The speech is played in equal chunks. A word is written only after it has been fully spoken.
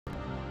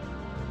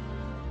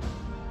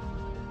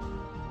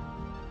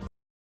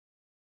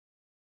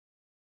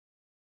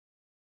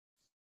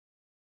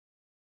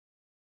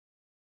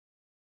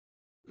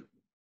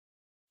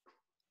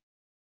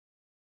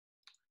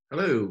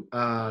Hello,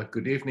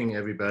 good evening,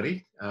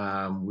 everybody.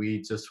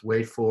 We just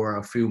wait for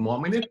a few more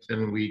minutes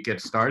and we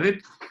get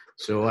started.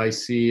 So I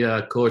see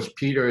Coach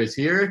Peter is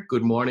here.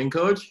 Good morning,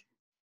 Coach.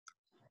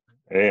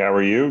 Hey, how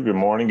are you? Good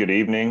morning, good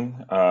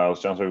evening.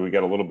 Sounds like we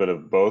got a little bit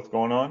of both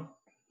going on.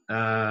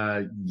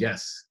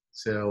 Yes.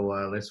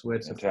 So let's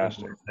wait a few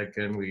Fantastic. more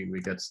seconds. We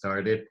get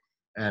started,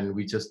 and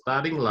we just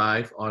starting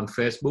live on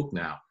Facebook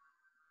now.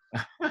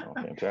 Oh,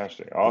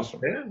 fantastic.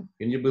 Awesome. Yeah.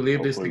 Can you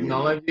believe this Hopefully we,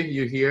 technology?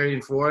 You're here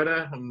in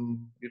Florida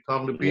and you're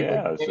talking to people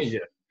yeah, in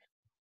Asia.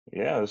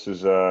 this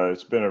is,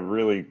 it's been a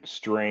really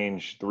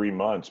strange 3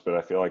 months, but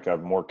I feel like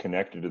I'm more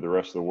connected to the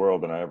rest of the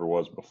world than I ever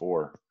was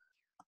before.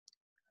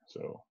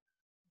 So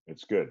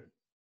it's good.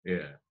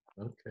 Yeah.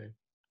 Okay.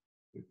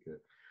 Good. Good.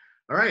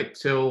 All right,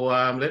 so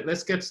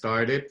let's get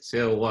started.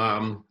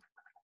 So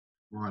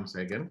 1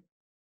 second.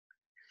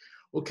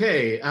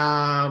 Okay,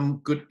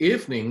 good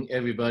evening,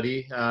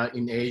 everybody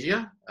in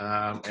Asia,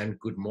 and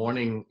good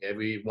morning,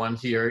 everyone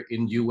here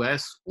in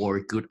US,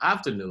 or good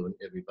afternoon,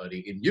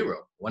 everybody in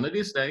Europe. One of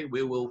these days,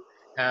 we will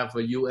have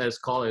a US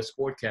college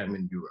sport camp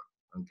in Europe,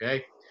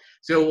 okay?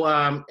 So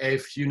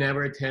if you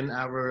never attend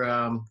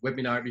our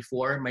webinar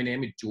before, my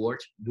name is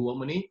George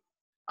Duomani.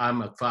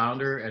 I'm a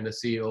founder and the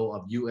CEO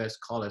of US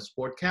College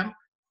Sport Camp.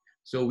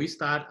 So we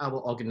start our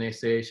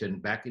organization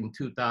back in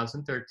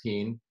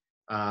 2013.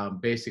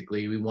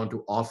 Basically, we want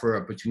to offer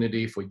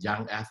opportunity for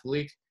young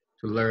athletes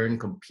to learn,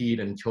 compete,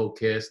 and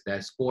showcase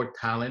their sport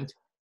talent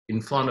in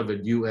front of the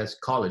U.S.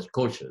 college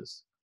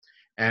coaches,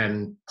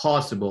 and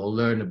possible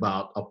learn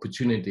about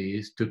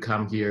opportunities to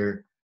come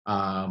here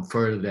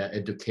further their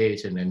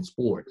education and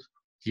sport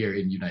here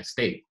in the United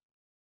States.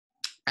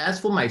 As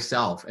for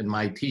myself and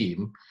my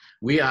team,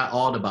 we are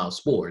all about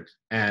sport,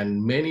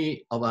 and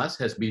many of us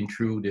has been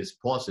through this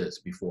process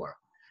before.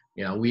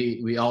 You know,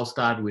 we all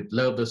start with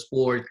love the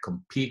sport,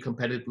 compete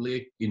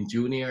competitively in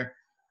junior,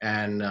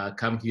 and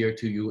come here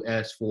to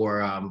US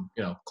for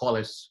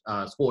college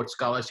sports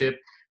scholarship,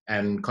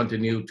 and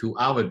continue to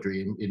our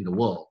dream in the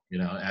world. You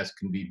know, as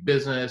can be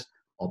business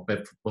or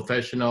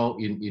professional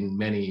in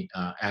many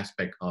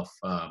aspects of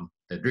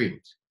the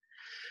dreams.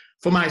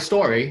 For my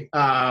story,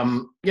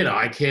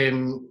 I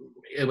came,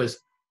 it was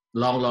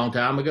long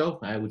time ago.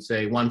 I would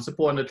say once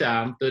upon a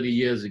time, 30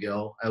 years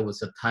ago, I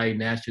was a Thai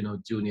national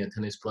junior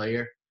tennis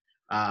player.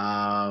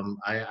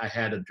 I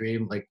had a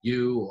dream like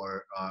you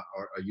or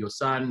your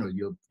son or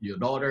your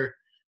daughter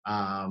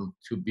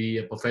to be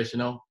a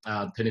professional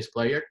tennis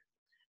player.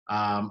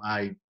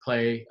 I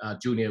play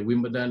junior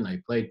Wimbledon.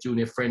 I played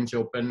junior French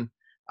Open.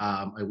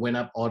 I went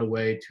up all the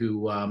way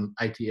to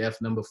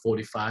ITF number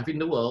 45 in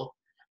the world.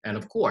 And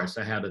of course,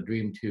 I had a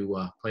dream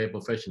to play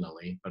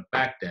professionally. But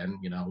back then,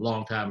 you know, a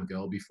long time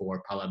ago,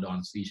 before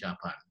Paladon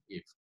Sishapan,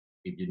 if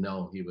you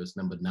know, he was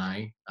number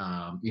 9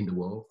 in the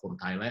world from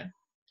Thailand.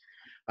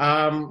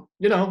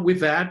 With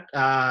that,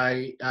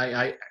 I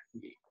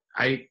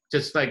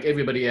just like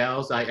everybody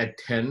else, I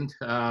attend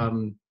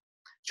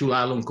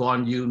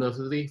Chulalongkorn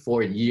University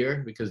for a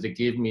year because they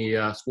gave me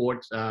a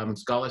sports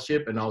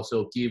scholarship and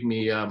also give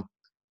me a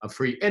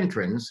free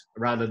entrance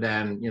rather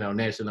than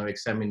national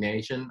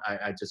examination.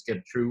 I just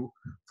get through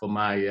for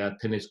my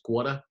tennis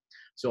quota.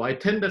 So I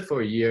attended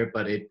for a year,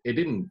 but it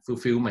didn't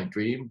fulfill my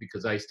dream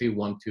because I still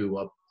want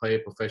to play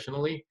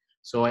professionally.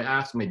 So I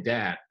asked my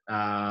dad,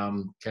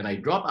 can I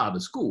drop out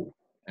of school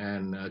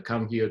and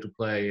come here to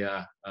play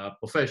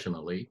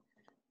professionally?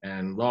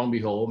 And long and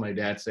behold, my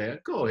dad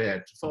said, go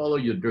ahead, follow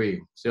your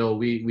dream. So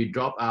we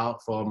dropped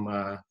out from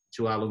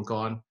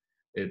Chulalongkorn.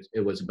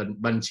 It was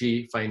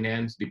Banchi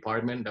finance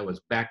department that was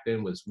back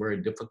then was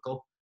very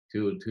difficult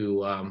to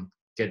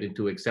get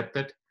into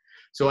accepted.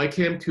 So I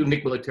came to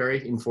Nick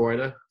Military in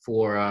Florida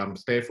for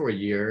stay for a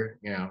year.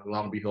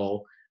 Long and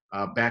behold,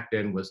 back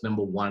then was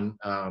number 1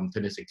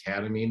 tennis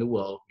academy in the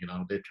world. You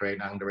know, they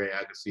trained Andre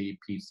Agassi,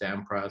 Pete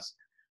Sampras,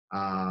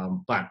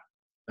 but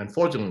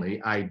unfortunately,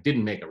 I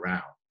didn't make a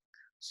round.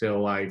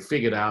 So I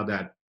figured out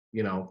that,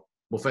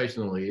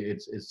 professionally,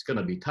 it's going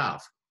to be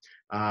tough.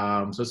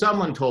 So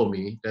someone told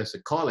me there's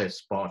a college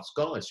sports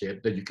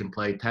scholarship that you can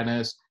play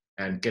tennis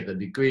and get a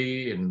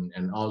degree and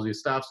all this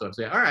stuff. So I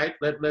said, all right,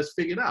 let's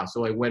figure it out.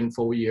 So I went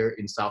for a year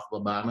in South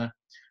Alabama.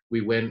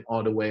 We went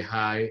all the way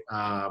high.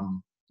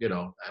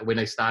 When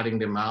I starting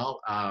them out,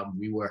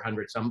 we were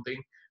 100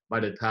 something. By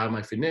the time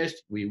I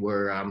finished, we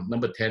were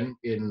number 10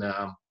 in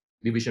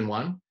Division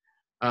 1.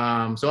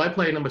 So I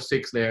played number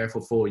 6 there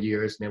for 4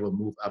 years, never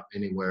moved up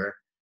anywhere.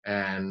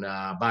 And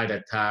by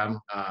that time,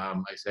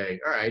 I say,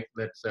 all right,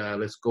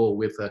 let's go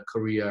with a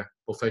career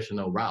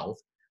professional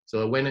route.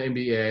 So I went to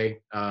MBA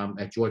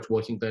at George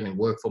Washington and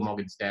worked for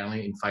Morgan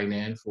Stanley in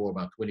finance for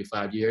about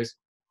 25 years.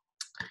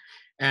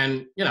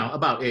 And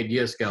about 8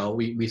 years ago,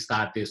 we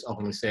start this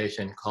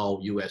organization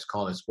called U.S.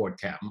 College Sport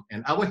Camp,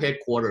 and our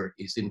headquarters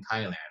is in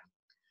Thailand.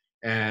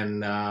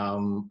 And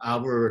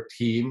our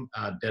team,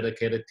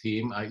 dedicated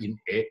team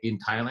in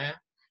Thailand,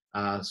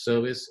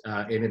 service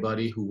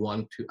anybody who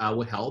want to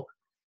our help,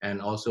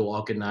 and also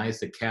organize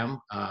the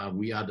camp.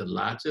 We are the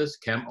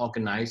largest camp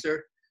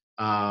organizer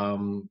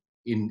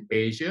in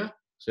Asia.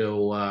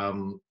 So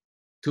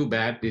too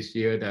bad this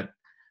year that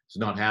it's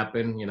not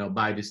happened. You know,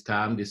 by this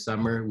time, this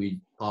summer, we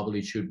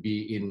probably should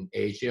be in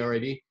Asia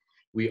already.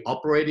 We're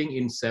operating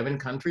in 7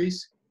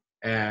 countries.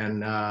 And,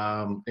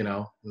 you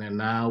know, and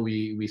now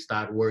we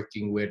start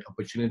working with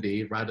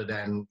opportunity rather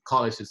than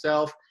college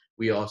itself.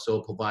 We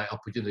also provide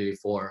opportunity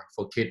for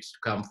kids to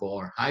come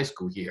for high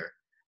school here,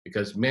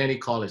 because many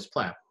college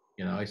prep,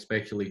 you know,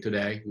 especially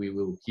today, we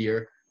will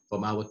hear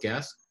from our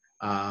guests,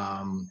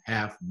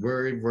 have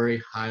very,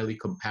 very highly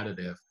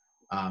competitive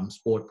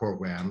sport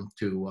program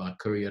to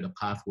career the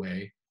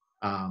pathway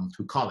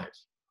to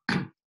college.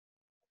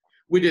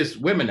 With this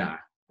webinar,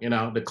 you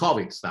know, the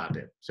COVID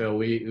started. So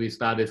we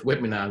started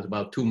webinars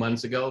about 2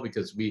 months ago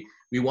because we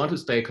want to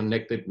stay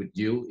connected with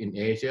you in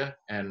Asia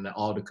and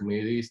all the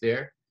communities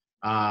there.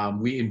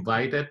 We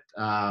invited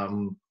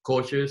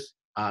coaches,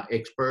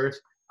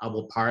 experts,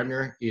 our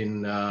partner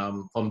in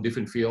from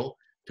different fields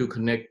to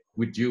connect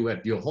with you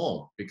at your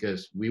home,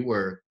 because we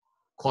were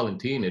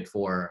quarantined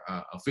for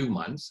a few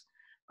months.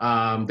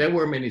 There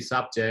were many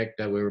subjects,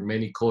 there were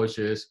many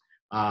coaches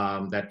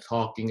that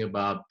talking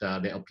about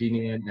their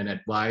opinion and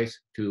advice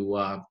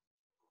to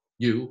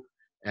you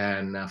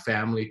and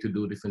family to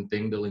do different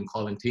things during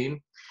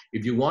quarantine.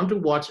 If you want to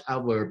watch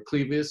our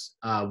previous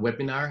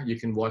webinar, you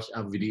can watch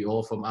a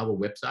video from our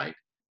website.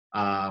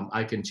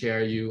 I can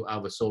share you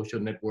our social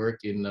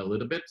network in a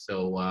little bit, so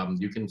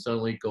you can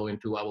certainly go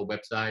into our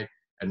website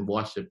and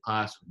watch the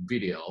past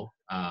video,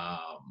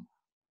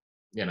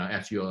 you know,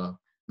 at your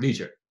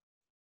leisure.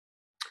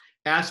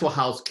 As for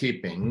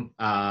housekeeping,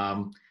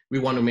 we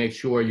want to make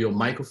sure your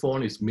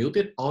microphone is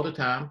muted all the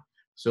time,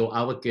 so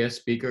our guest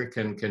speaker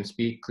can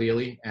speak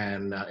clearly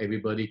and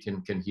everybody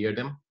can hear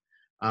them.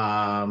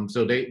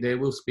 So they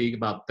will speak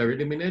about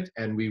 30 minutes,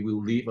 and we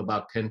will leave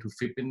about 10 to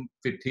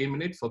 15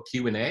 minutes for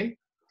Q&A.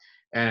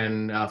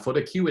 And for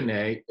the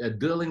Q&A,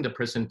 during the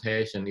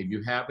presentation, if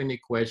you have any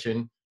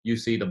question, you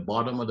see the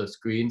bottom of the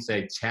screen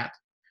say chat.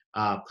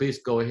 Please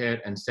go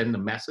ahead and send a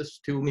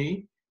message to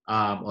me,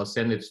 or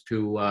send it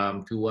to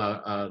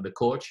the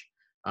coach,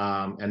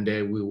 and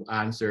they will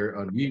answer,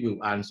 or we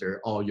will answer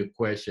all your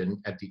questions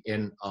at the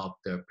end of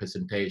the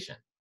presentation.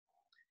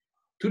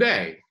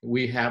 Today,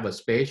 we have a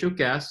special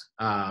guest,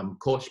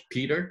 Coach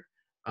Peter,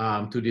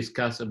 to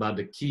discuss about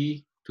the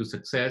key to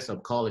success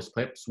of college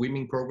prep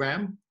swimming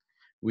program.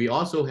 We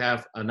also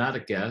have another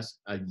guest,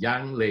 a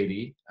young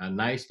lady, a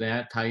nice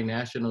Thai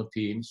national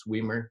team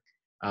swimmer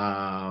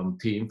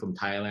team from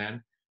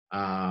Thailand,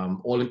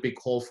 Olympic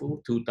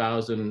hopeful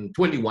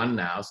 2021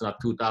 now, it's not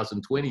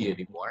 2020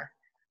 anymore.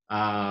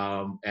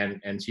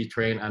 And she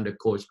trained under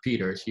Coach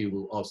Peter. She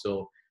will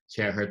also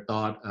share her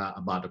thought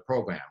about the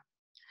program.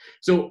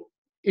 So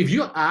if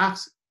you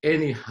ask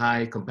any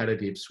high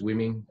competitive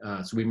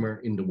swimmer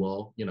in the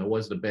world, you know,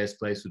 what's the best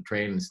place to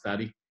train and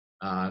study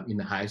in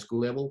the high school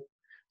level?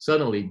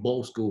 Certainly,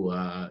 Bolles School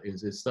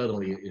is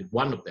certainly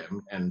one of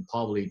them, and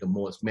probably the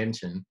most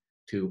mentioned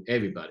to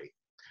everybody.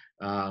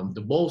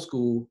 The Bolles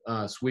School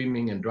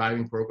swimming and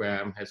driving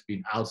program has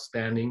been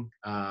outstanding.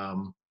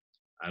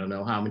 I don't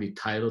know how many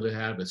titles they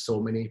have, there's so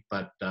many,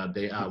 but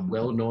they are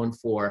well known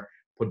for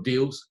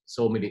produce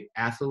so many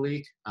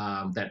athletes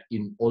that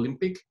in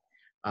Olympic,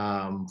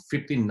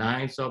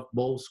 59 of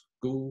Bolles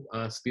School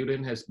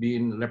students has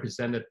been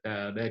represented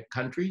their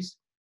countries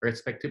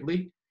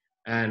respectively.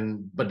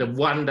 But the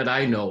one that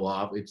I know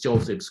of is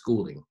Joseph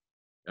Schooling.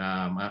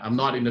 I'm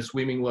not in the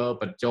swimming world,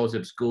 but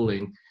Joseph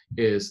Schooling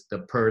is the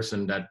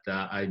person that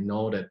I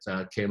know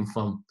that came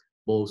from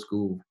Bolles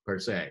School per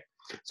se.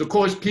 So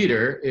Coach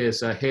Peter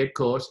is a head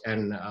coach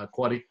and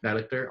aquatic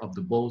director of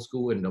the Bolles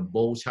School and the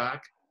Bolles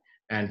Shark,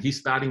 and he's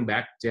starting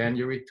back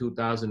January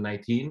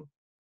 2019.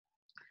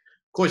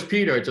 Coach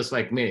Peter, just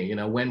like me, you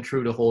know, went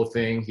through the whole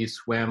thing. He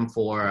swam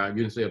for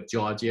University of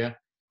Georgia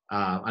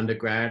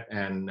undergrad,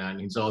 and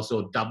he's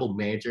also a double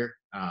major,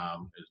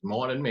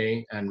 more than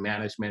me, and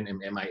management and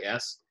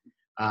MIS.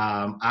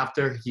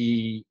 After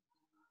he,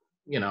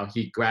 you know,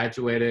 he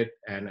graduated,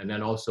 and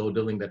then also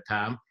during that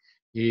time,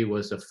 he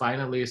was a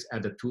finalist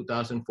at the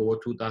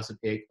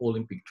 2004-2008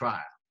 Olympic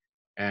trial.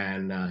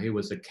 And he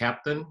was a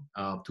captain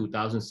of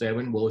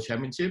 2007 World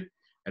Championship,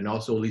 and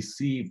also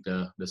received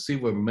the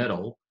silver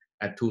medal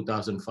at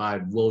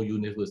 2005 World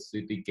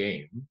University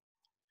Game.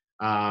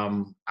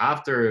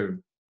 After,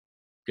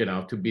 you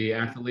know, to be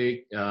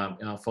athlete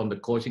from the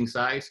coaching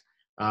side,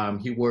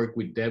 he worked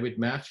with David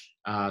Match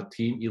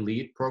Team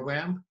Elite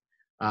program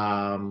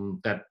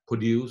that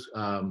produced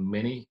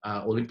many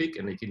Olympic,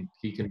 and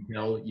he can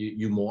tell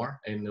you more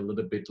in a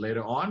little bit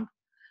later on.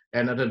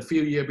 And a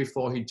few years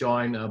before he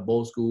joined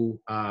Bolles School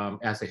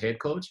as a head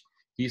coach,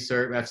 he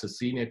served as a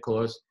senior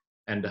coach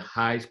and the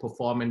highest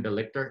performing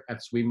director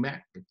at SwimMAC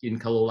in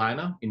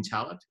Carolina, in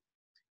Charlotte.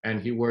 And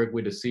he worked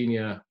with the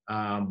senior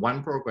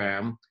one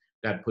program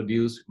that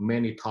produced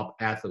many top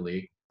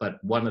athletes.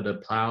 But one of the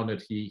plans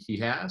that he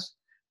has,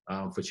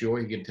 for sure,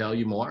 he can tell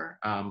you more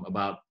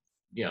about,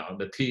 you know,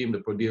 the team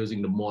that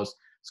producing the most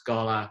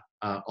scholar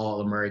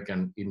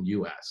All-American in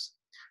US.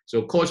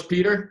 So Coach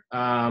Peter,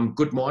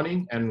 good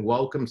morning and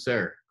welcome,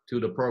 sir, to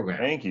the program.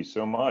 Thank you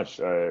so much.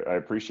 I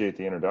appreciate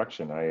the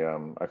introduction.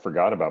 I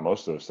forgot about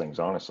most of those things,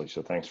 honestly.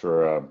 So thanks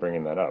for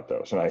bringing that up.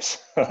 That was nice.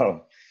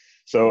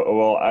 So,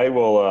 well, I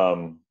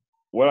will.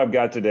 What I've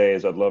got today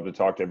is I'd love to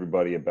talk to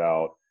everybody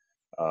uh,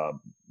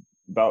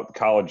 about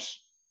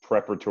college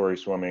preparatory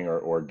swimming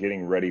or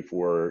getting ready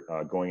for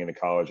going into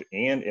college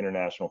and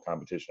international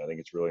competition. I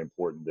think it's really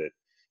important that,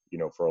 you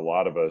know, for a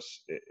lot of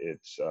us,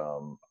 it's,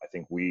 I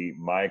think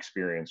my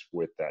experience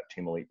with that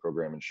Team Elite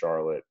program in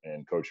Charlotte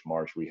and Coach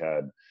Marsh, we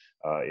had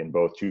in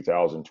both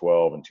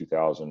 2012 and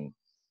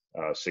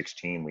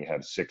 2016, we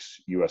had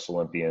 6 U.S.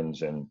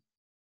 Olympians and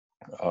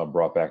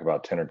brought back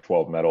about 10 or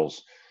 12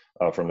 medals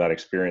from that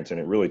experience. And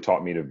it really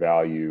taught me to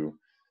value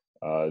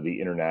the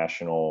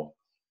international,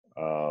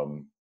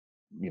 you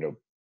know,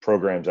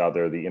 programs out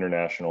there, the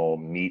international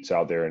meets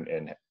out there,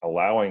 and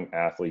allowing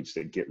athletes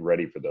to get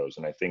ready for those.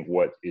 And I think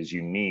what is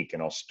unique,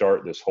 and I'll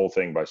start this whole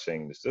thing by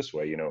saying this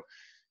way, you know,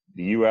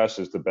 the U.S.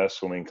 is the best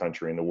swimming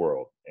country in the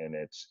world. And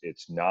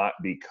it's not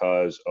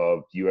because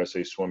of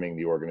USA Swimming,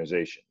 the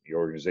organization. The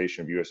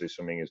organization of USA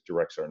Swimming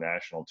directs our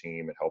national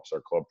team. It helps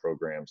our club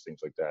programs,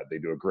 things like that. They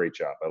do a great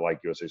job. I like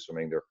USA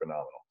Swimming. They're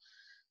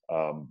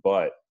phenomenal.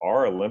 But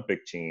our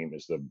Olympic team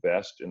is the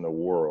best in the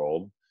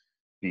world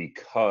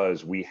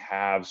because we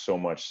have so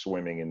much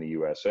swimming in the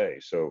USA.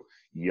 So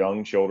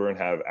young children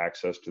have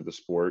access to the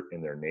sport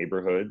in their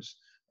neighborhoods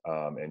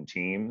and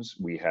teams.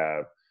 We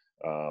have,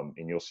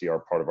 and you'll see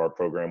part of our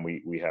program,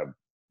 we have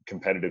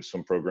competitive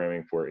swim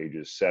programming for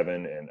ages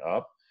 7 and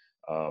up.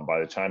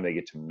 By the time they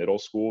get to middle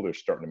school, they're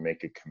starting to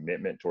make a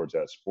commitment towards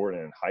that sport.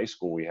 And in high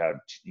school, we have,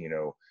 you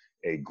know,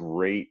 a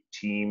great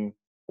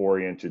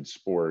team-oriented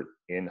sport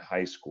in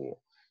high school.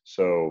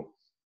 So,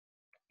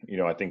 you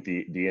know, I think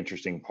the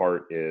interesting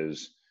part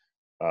is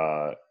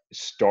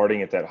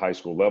starting at that high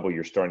school level,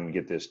 you're starting to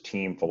get this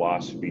team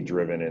philosophy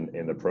driven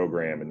in the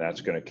program, and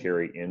that's going to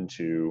carry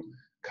into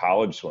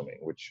college swimming,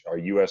 which our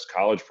U.S.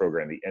 college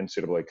program, the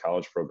NCAA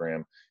college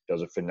program,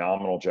 does a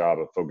phenomenal job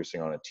of focusing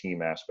on a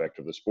team aspect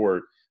of the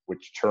sport,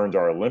 which turns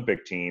our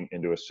Olympic team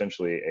into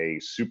essentially a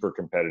super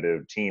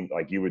competitive team,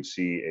 like you would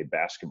see a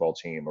basketball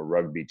team, a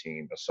rugby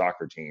team, a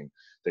soccer team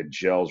that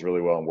gels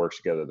really well and works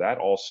together. That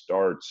all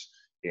starts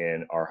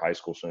in our high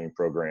school swimming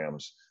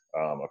programs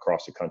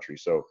across the country.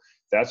 So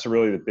that's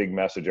really the big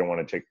message I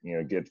want to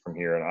get from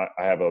here. And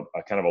I have a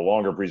kind of a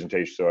longer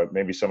presentation, so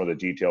maybe some of the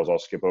details I'll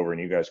skip over,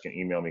 and you guys can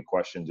email me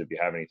questions if you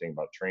have anything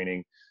about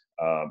training.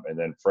 And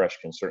then Fresh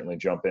can certainly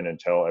jump in and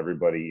tell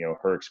everybody, you know,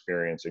 her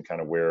experience and kind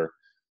of where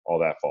all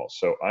that falls.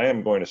 So I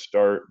am going to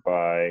start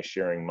by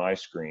sharing my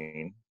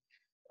screen.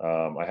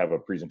 I have a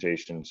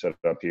presentation set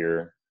up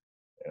here,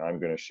 and I'm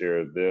going to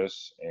share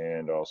this,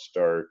 and I'll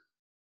start.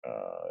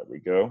 There we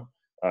go.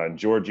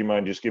 George, you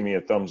mind just give me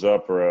a thumbs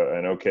up or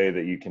an okay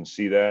that you can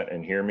see that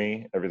and hear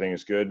me? Everything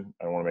is good?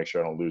 I want to make sure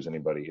I don't lose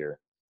anybody here.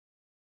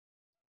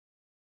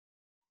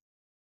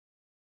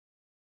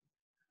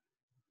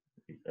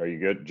 Are you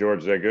good? George,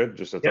 is that good?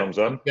 Just a thumbs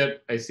up? I'm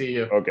good. I see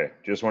you. Okay.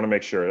 Just want to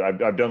make sure.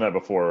 I've done that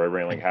before. I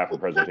ran like half a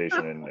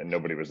presentation and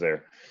nobody was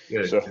there.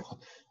 Good. So,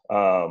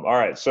 all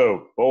right.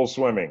 So, Bolles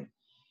Swimming.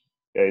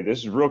 Okay, this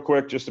is real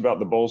quick just about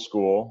the Bolles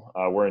School.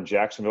 We're in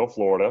Jacksonville,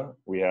 Florida.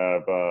 We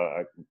have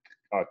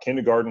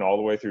kindergarten all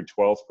the way through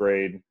 12th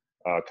grade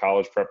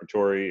college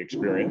preparatory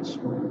experience.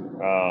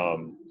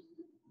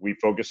 We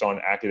focus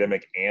on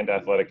academic and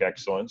athletic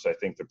excellence. I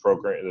think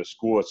the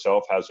school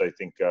itself has, I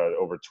think,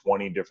 over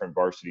 20 different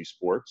varsity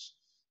sports.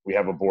 We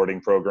have a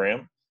boarding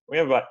program. We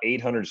have about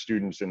 800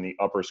 students in the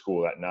upper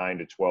school at 9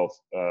 to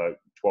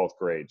 12th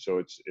grade. So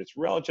it's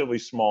relatively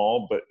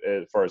small, but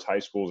as far as high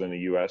schools in the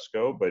U.S.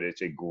 go, but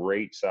it's a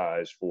great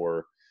size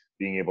for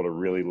being able to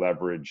really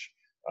leverage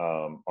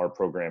our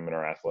program and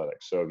our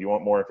athletics. So if you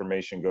want more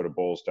information, go to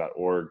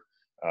bolles.org.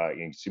 You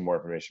can see more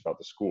information about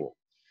the school.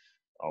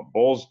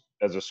 Bolles,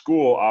 as a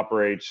school,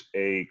 operates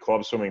a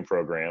club swimming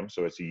program.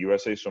 So it's a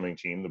USA Swimming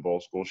team, the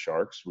Bolles School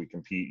Sharks. We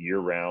compete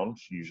year-round.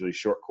 Usually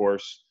short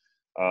course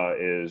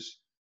is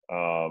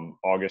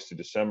August to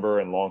December,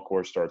 and long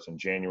course starts in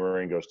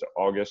January and goes to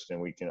August.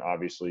 And we can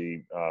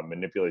obviously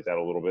manipulate that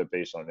a little bit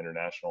based on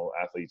international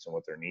athletes and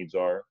what their needs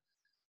are.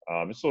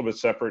 It's a little bit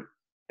separate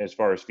as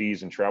far as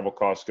fees and travel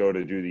costs go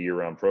to do the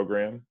year-round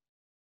program.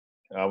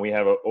 We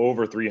have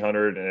over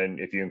 300, and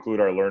if you include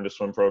our Learn to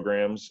Swim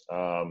programs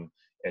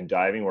and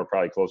diving, we're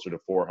probably closer to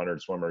 400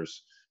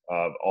 swimmers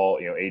of all,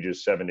 you know,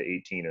 ages 7 to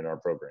 18 in our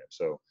program.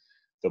 So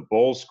the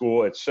Bolles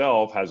School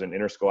itself has an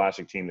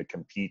interscholastic team that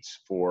competes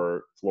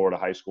for Florida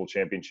high school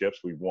championships.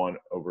 We've won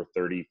over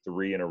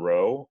 33 in a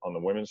row on the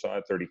women's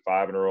side,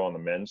 35 in a row on the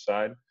men's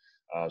side.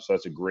 So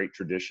that's a great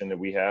tradition that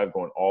we have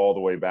going all the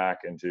way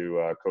back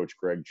into Coach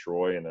Greg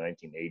Troy in the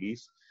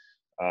 1980s.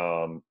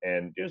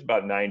 And there's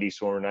about 90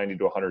 to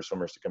 100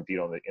 swimmers to compete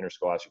on the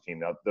interscholastic team.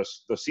 Now,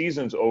 the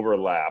seasons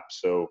overlap.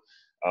 So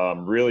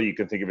really, you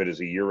can think of it as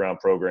a year-round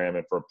program.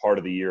 And for a part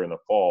of the year in the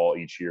fall,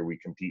 each year we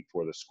compete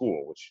for the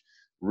school, which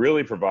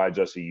really provides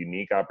us a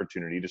unique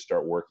opportunity to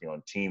start working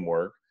on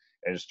teamwork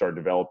and start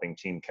developing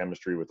team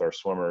chemistry with our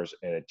swimmers,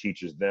 and it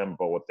teaches them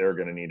about what they're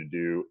going to need to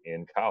do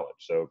in college.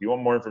 So if you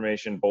want more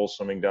information,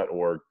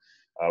 bollesswimming.org.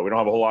 We don't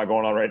have a whole lot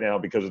going on right now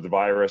because of the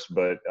virus,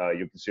 but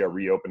you can see our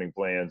reopening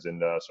plans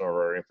and some of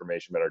our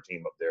information about our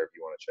team up there if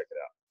you want to check it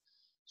out.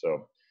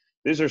 So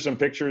these are some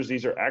pictures.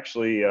 These are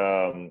actually,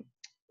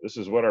 this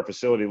is what our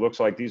facility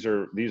looks like. These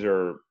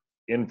are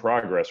in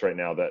progress right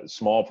now. That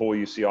small pool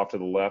you see off to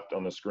the left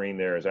on the screen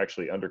there is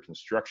actually under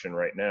construction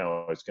right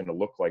now. It's going to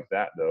look like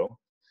that though.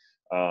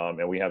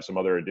 And we have some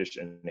other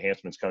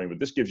enhancements coming, but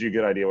this gives you a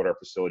good idea what our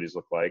facilities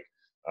look like.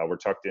 We're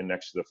tucked in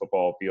next to the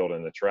football field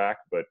and the track,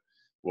 but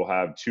we'll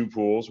have two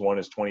pools. One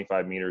is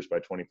 25 meters by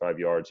 25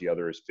 yards. The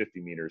other is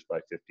 50 meters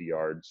by 50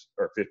 yards,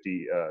 or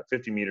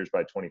 50 meters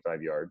by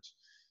 25 yards.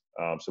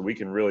 So we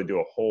can really do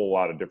a whole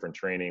lot of different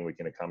training. We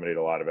can accommodate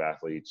a lot of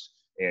athletes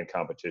and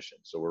competition.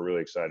 So we're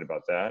really excited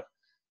about that.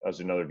 That's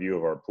another view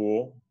of our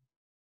pool,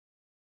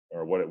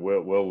 or what it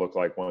will look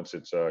like once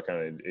it's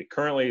it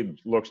currently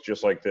looks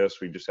just like this.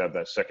 We just have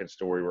that second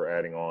story we're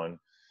adding on.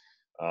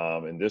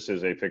 And this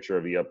is a picture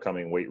of the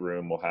upcoming weight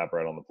room we'll have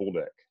right on the pool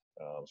deck.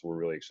 So we're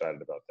really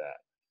excited about that.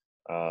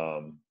 I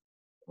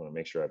want to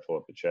make sure I pull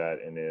up the chat,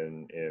 and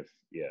then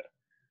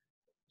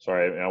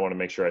sorry, I want to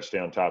make sure I stay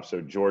on top. So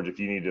George, if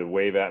you need to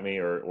wave at me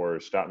or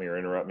stop me or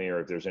interrupt me,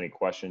 or if there's any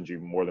questions, you're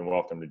more than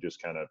welcome to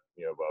just kind of,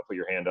 put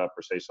your hand up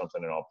or say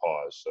something and I'll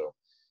pause. So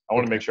I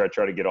want to make sure I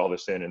try to get all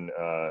this in and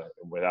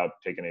without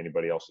taking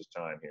anybody else's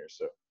time here.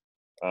 So,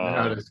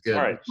 no, that's good.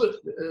 All right.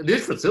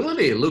 This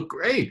facility look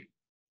great.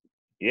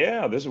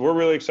 Yeah, we're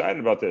really excited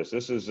about this.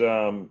 This is,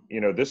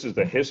 this is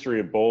the history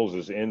of Bolles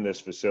is in this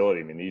facility.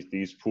 I mean,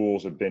 these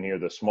pools have been here.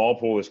 The small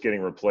pool that's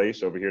getting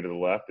replaced over here to the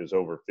left is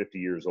over 50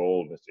 years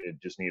old.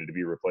 It just needed to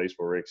be replaced.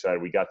 We're very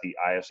excited. We got the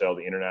ISL,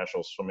 the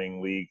International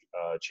Swimming League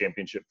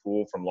championship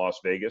pool from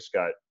Las Vegas,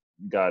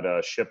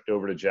 got shipped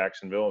over to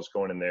Jacksonville. It's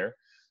going in there.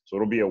 So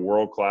it'll be a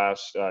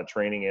world-class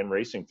training and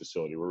racing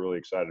facility. We're really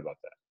excited about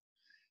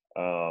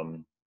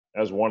that.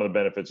 As one of the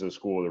benefits of the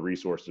school, the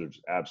resources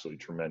are absolutely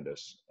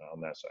tremendous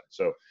on that side.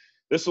 So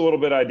this is a little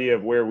bit idea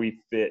of where we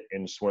fit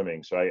in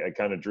swimming. So I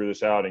kind of drew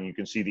this out, and you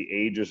can see the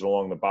ages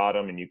along the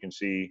bottom, and you can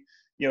see,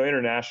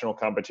 international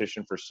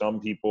competition for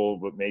some people,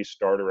 but may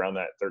start around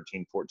that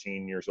 13,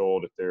 14 years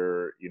old if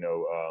they're,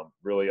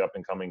 really up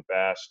and coming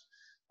fast.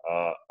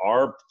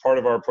 Our part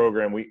of our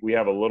program, we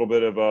have a little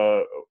bit of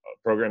a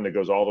program that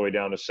goes all the way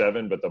down to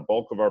 7, but the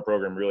bulk of our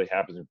program really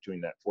happens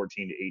between that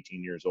 14 to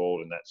 18 years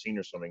old and that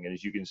senior swimming. And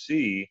as you can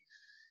see,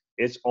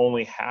 it's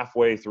only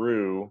halfway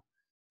through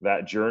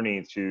that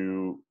journey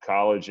to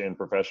college and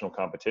professional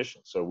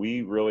competition. So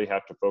we really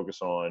have to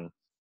focus on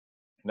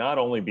not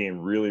only being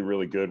really,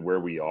 really good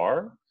where we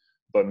are,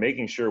 but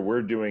making sure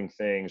we're doing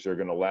things that are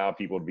going to allow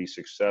people to be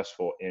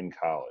successful in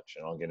college.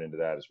 And I'll get into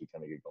that as we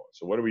kind of get going.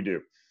 So what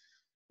do?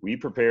 We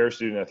prepare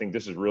students. I think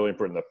this is really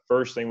important. The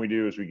first thing we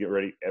do is we get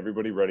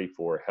everybody ready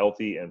for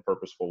healthy and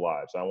purposeful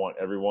lives. I want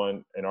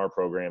everyone in our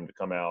program to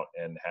come out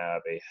and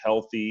have a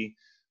healthy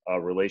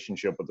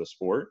relationship with the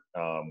sport,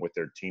 with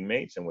their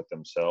teammates and with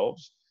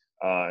themselves.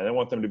 And I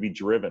want them to be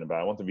driven about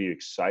it. I want them to be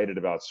excited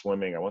about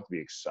swimming. I want them to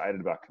be excited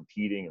about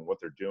competing and what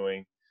they're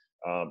doing,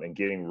 and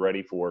getting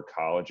ready for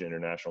college and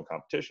international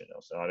competition. Now,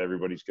 so not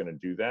everybody's going to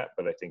do that,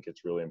 but I think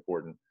it's really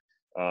important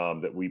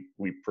that we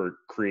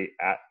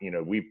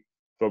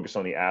focus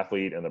on the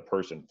athlete and the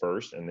person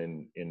first, and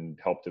then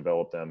help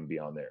develop them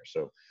beyond there.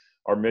 So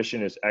our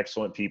mission is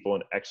excellent people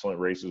and excellent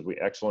races.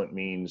 Excellent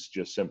means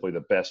just simply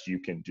the best you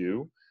can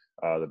do,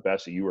 the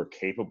best that you are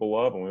capable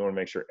of. And we want to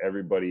make sure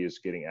everybody is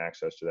getting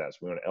access to that. So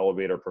we want to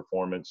elevate our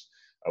performance.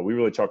 We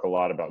really talk a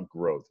lot about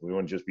growth. We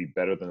want to just be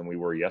better than we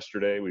were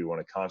yesterday. We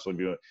want to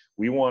constantly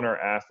we want our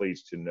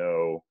athletes to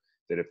know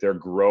that if they're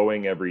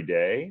growing every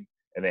day,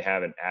 and they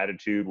have an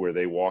attitude where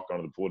they walk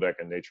onto the pool deck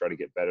and they try to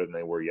get better than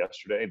they were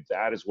yesterday,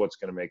 that is what's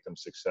going to make them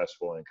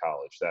successful in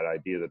college. That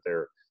idea that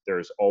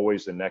there's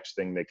always the next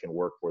thing they can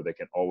work for. They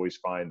can always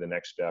find the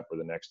next step or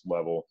the next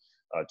level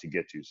to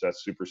get to. So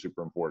that's super,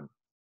 super important.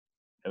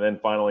 And then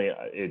finally,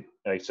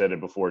 I said it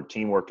before,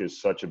 teamwork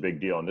is such a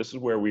big deal. And this is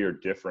where we are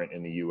different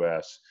in the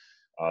U.S.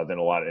 Than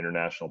a lot of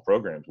international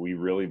programs. We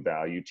really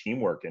value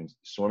teamwork, and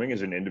swimming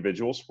is an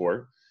individual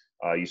sport.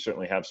 You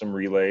certainly have some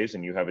relays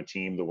and you have a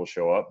team that will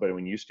show up, but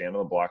when you stand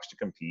on the blocks to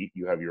compete,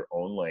 you have your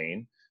own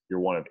lane. You're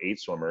one of 8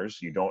 swimmers.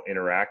 You don't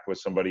interact with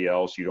somebody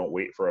else. You don't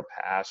wait for a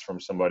pass from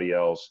somebody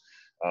else.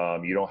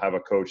 You don't have a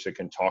coach that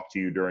can talk to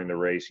you during the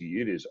race.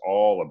 It is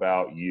all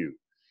about you.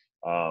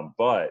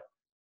 But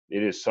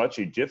it is such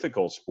a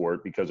difficult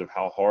sport because of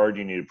how hard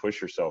you need to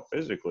push yourself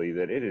physically,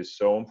 that it is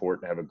so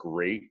important to have a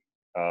great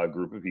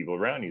group of people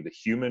around you. The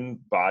human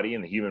body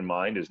and the human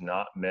mind is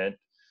not meant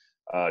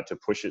to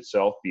push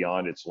itself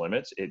beyond its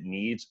limits. It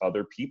needs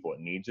other people. It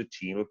needs a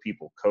team of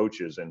people,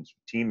 coaches and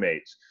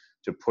teammates,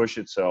 to push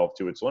itself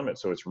to its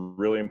limits. So it's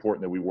really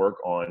important that we work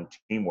on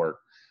teamwork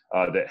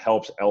that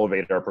helps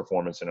elevate our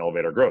performance and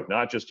elevate our growth.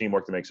 Not just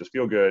teamwork that makes us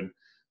feel good,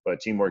 but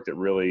teamwork that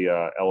really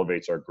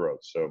elevates our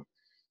growth. So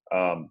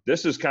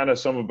this is kind of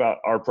some about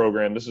our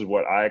program. This is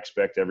what I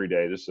expect every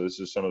day. This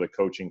is some of the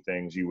coaching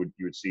things you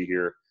would see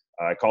here.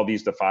 I call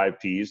these the 5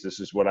 Ps. This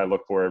is what I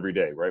look for every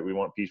day, right? We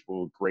want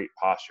people with great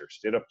posture.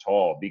 Sit up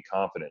tall, be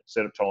confident.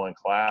 Sit up tall in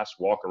class,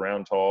 walk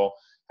around tall,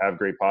 have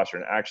great posture.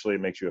 And actually,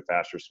 it makes you a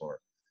faster swimmer.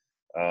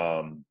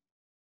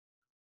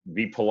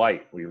 Be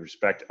polite. We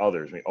respect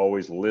others. We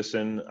always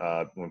listen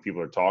when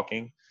people are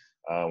talking.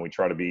 We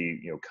try to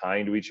be,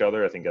 kind to each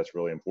other. I think that's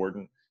really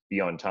important. Be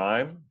on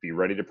time, be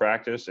ready to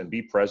practice, and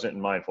be present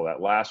and mindful.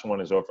 That last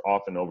one is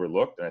often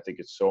overlooked, and I think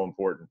it's so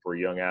important for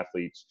young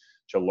athletes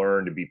to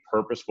learn to be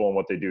purposeful in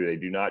what they do. They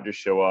do not just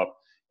show up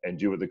and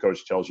do what the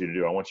coach tells you to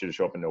do. I want you to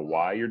show up and know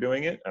why you're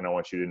doing it, and I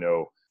want you to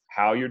know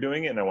how you're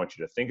doing it, and I want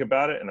you to think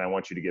about it, and I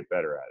want you to get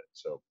better at it.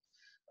 So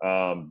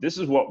this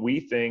is what we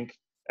think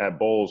at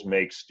Bolles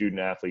makes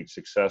student athletes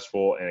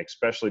successful, and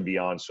especially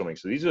beyond swimming.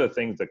 So these are the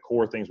things, the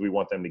core things we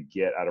want them to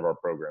get out of our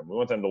program. We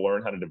want them to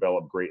learn how to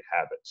develop great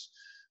habits.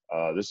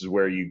 This is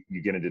where you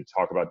get into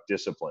talk about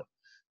discipline,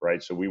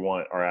 right? So we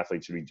want our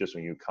athletes to be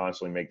disciplined. You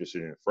constantly make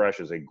decisions. Fresh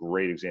is a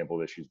great example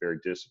of this. She's very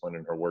disciplined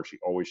in her work. She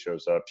always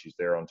shows up. She's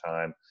there on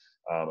time.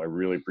 I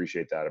really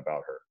appreciate that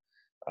about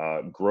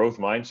her. Growth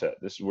mindset.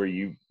 This is where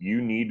you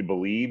need to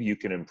believe you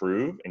can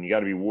improve, and you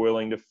got to be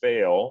willing to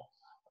fail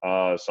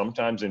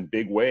sometimes in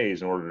big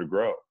ways in order to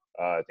grow.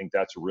 I think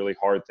that's a really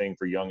hard thing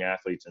for young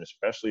athletes, and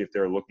especially if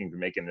they're looking to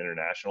make an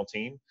international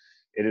team.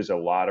 It is a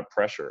lot of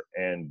pressure,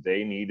 and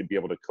they need to be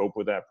able to cope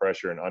with that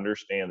pressure and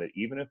understand that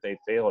even if they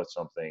fail at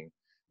something,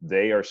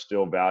 they are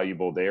still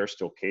valuable, they are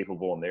still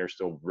capable, and they're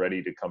still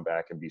ready to come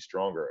back and be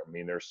stronger. I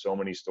mean, there's so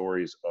many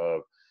stories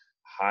of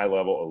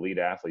high-level elite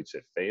athletes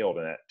that failed,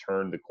 and that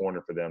turned the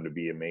corner for them to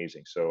be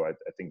amazing. So I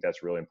think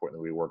that's really important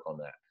that we work on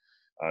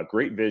that.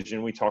 Great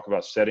vision. We talk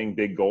about setting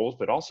big goals,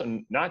 but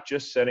also not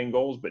just setting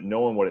goals, but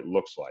knowing what it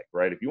looks like,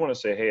 right? If you want to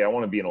say, hey, I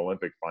want to be an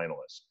Olympic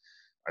finalist.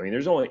 I mean,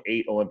 there's only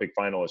 8 Olympic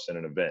finalists in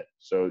an event.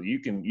 So you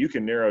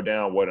can narrow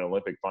down what an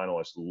Olympic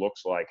finalist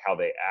looks like, how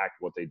they act,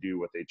 what they do,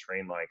 what they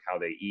train like, how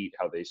they eat,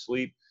 how they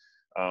sleep,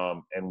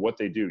 and what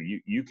they do.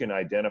 You can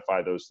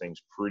identify those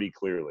things pretty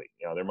clearly.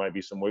 There might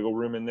be some wiggle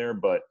room in there,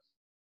 but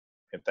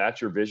if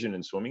that's your vision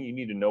in swimming, you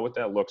need to know what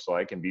that looks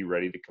like and be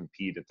ready to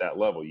compete at that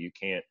level. You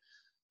can't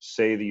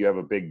say that you have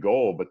a big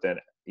goal, but then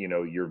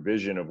your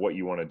vision of what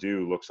you want to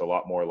do looks a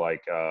lot more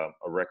like a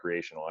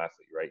recreational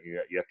athlete, right?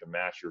 You have to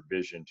match your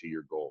vision to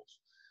your goals.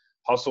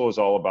 Hustle is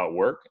all about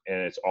work,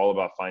 and it's all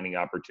about finding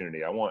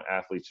opportunity. I want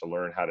athletes to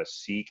learn how to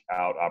seek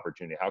out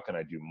opportunity. How can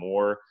I do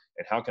more,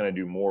 and how can I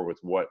do more with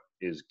what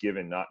is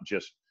given? Not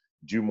just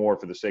do more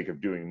for the sake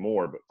of doing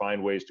more, but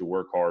find ways to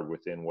work hard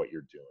within what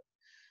you're doing.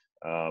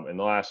 And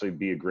lastly,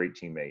 be a great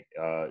teammate.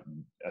 I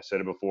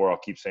said it before, I'll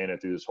keep saying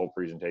it through this whole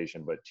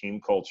presentation, but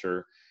team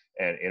culture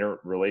and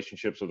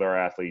relationships with our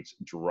athletes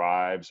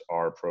drives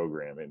our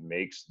program. It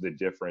makes the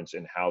difference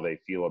in how they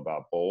feel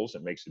about bowls.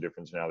 It makes the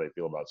difference in how they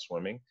feel about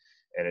swimming.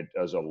 And it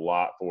does a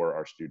lot for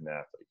our student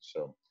athletes.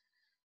 So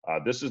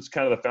this is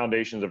kind of the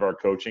foundations of our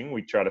coaching.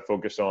 We try to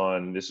focus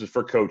on, this is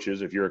for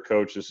coaches. If you're a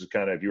coach, this is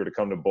kind of, if you were to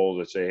come to Bolles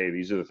and say, hey,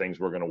 these are the things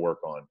we're going to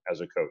work on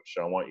as a coach.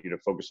 So I want you to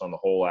focus on the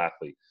whole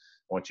athlete.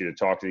 I want you to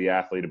talk to the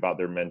athlete about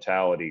their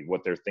mentality,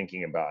 what they're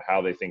thinking about, how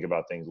they think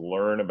about things,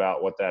 learn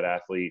about what that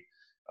athlete,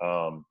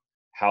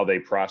 how they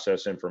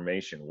process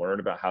information, learn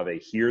about how they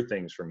hear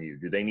things from you.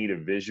 Do they need a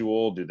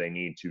visual? Do they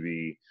need to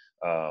be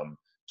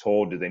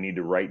told? Do they need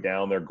to write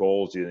down their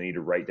goals? Do they need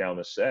to write down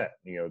the set?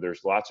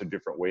 There's lots of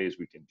different ways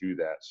we can do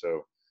that.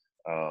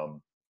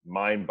 So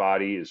mind,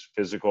 body is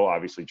physical,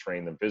 obviously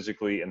train them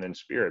physically, and then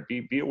spirit.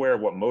 Be aware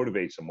of what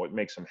motivates them, what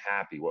makes them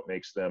happy, what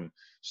makes them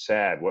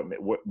sad,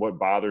 what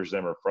bothers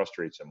them or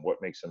frustrates them,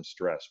 what makes them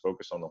stressed.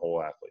 Focus on the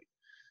whole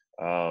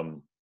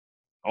athlete.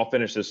 I'll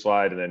finish this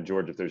slide, and then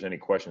George, if there's any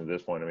questions at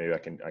this point, maybe I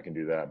can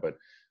do that. But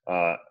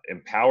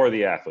empower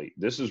the athlete.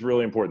 This is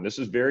really important. This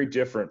is very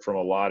different from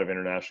a lot of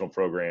international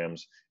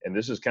programs, and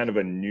this is kind of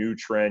a new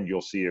trend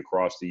you'll see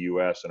across the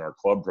U.S. in our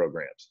club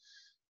programs.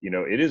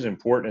 It is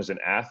important as an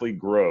athlete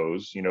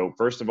grows.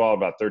 First of all,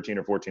 about 13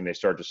 or 14, they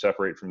start to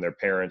separate from their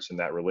parents, and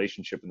that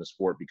relationship in the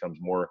sport becomes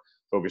more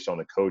focused on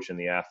the coach and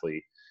the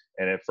athlete.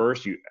 And at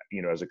first,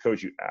 as a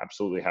coach, you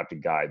absolutely have to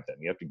guide them.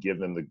 You have to give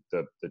them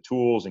the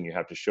tools, and you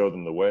have to show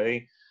them the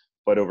way.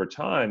 But over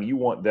time, you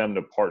want them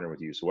to partner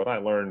with you. So what I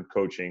learned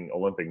coaching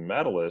Olympic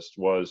medalists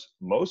was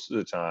most of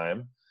the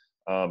time,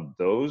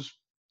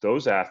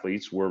 those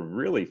athletes were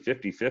really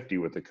 50-50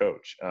 with the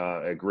coach.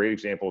 A great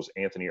example is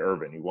Anthony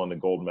Irvin. He won the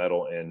gold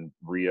medal in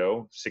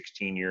Rio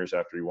 16 years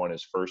after he won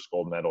his first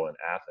gold medal in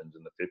Athens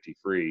in the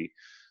 50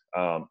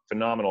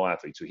 phenomenal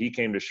athlete. So he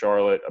came to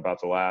Charlotte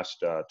about the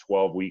last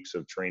 12 weeks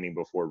of training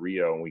before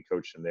Rio, and we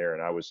coached him there.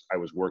 And I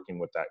was working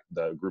with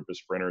the group of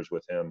sprinters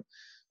with him.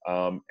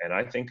 And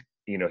I think,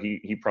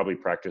 he probably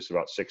practiced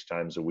about 6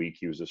 times a week.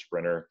 He was a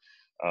sprinter.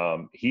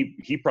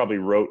 He probably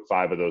wrote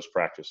 5 of those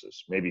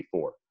practices, maybe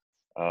 4.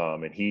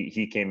 And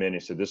he came in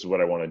and said, this is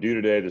what I want to do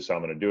today. This is how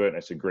I'm going to do it. And I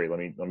said, great,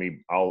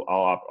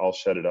 I'll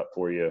set it up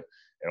for you,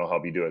 and I'll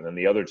help you do it. And then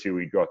the other 2,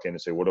 we'd walk in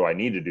and say, what do I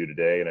need to do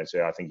today? And I'd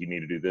say, I think you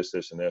need to do this,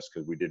 this, and this,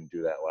 because we didn't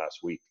do that last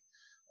week.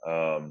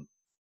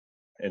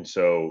 And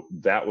so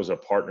that was a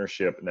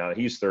partnership. Now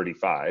he's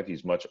 35,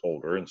 he's much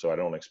older. And so I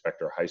don't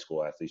expect our high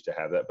school athletes to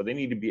have that, but they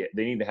need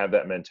to have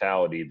that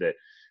mentality that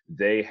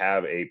they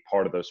have a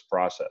part of this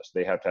process.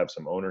 They have to have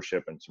some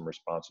ownership and some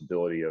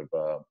responsibility of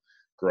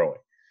growing.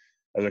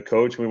 As a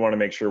coach, we want to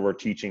make sure we're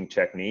teaching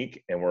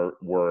technique and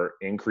we're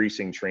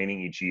increasing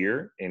training each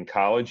year. In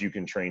college, you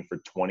can train for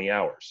 20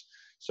 hours.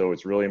 So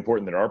it's really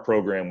important that our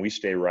program, we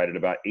stay right at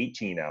about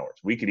 18 hours.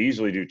 We could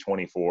easily do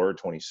 24 or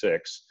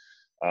 26.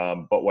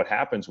 But what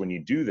happens when you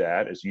do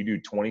that is you do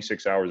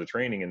 26 hours of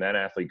training and that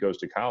athlete goes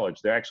to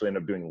college, they actually end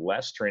up doing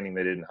less training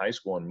they did in high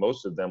school, and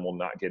most of them will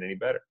not get any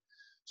better.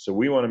 So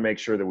we want to make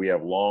sure that we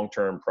have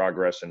long-term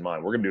progress in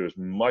mind. We're going to do as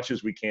much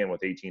as we can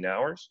with 18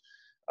 hours,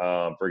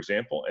 for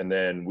example, and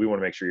then we want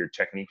to make sure your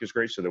technique is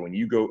great so that when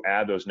you go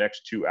add those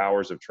next 2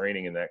 hours of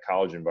training in that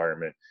college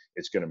environment,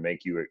 it's going to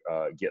make you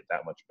get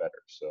that much better.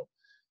 So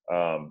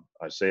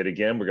I say it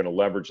again, we're going to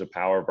leverage the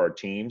power of our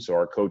team. So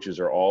our coaches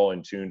are all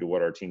in tune to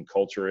what our team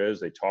culture is.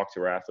 They talk to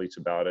our athletes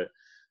about it.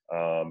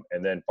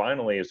 And then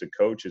finally, as a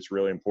coach, it's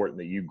really important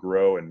that you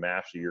grow and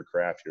master your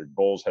craft. Your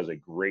Bolles has a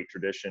great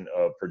tradition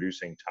of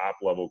producing top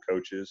level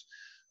coaches.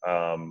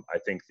 I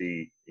think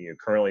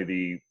currently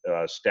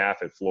the staff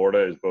at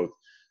Florida is both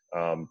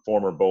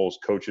former Bolles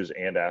coaches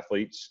and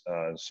athletes.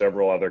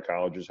 Several other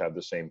colleges have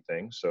the same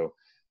thing. So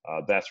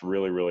that's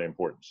really, really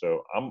important.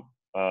 So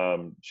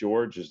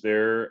George, is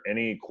there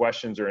any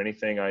questions or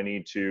anything I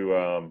need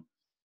to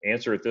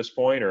answer at this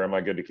point, or am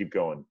I good to keep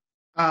going?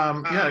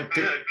 Yeah,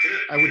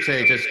 I would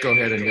say just go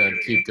ahead and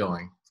keep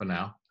going for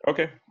now.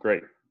 Okay,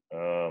 great.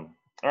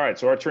 All right,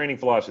 so our training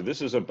philosophy,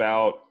 this is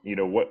about,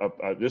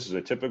 this is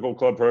a typical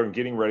club program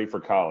getting ready for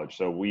college.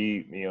 So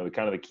we,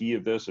 kind of the key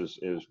of this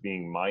is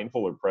being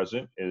mindful or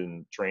present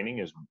in training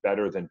is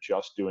better than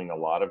just doing a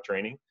lot of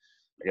training.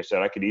 Like I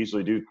said, I could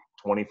easily do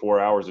 24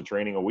 hours of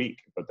training a week,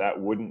 but that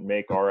wouldn't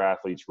make our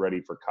athletes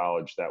ready for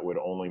college. That would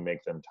only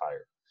make them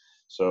tired.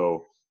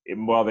 So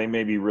while they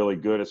may be really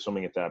good at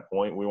swimming at that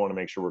point, we want to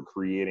make sure we're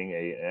creating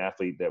an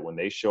athlete that when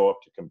they show up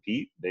to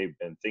compete, they've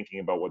been thinking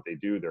about what they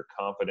do, they're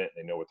confident,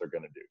 they know what they're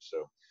going to do.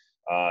 So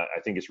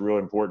I think it's really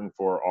important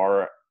for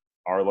our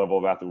level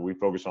of athlete. We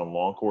focus on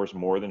long course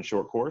more than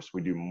short course.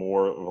 We do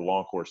more of a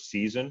long course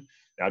season.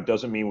 Now, it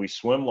doesn't mean we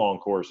swim long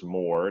course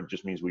more. It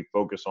just means we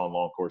focus on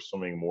long course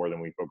swimming more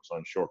than we focus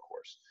on short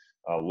course.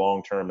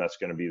 Long term, that's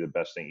going to be the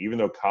best thing. Even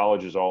though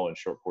college is all in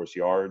short course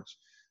yards,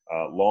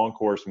 long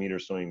course meter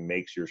swimming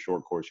makes your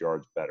short course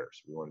yards better.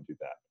 So we want to do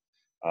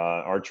that.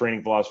 Our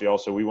training philosophy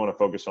also, we want to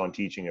focus on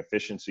teaching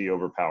efficiency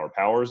over power.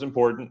 Power is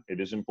important. It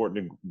is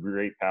important to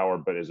create power,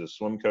 but as a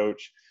swim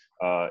coach,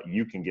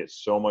 you can get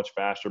so much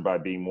faster by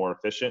being more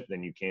efficient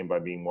than you can by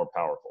being more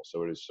powerful.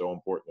 So it is so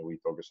important that we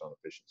focus on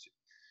efficiency.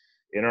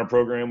 In our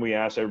program, we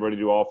ask everybody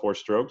to do all 4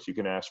 strokes. You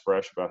can ask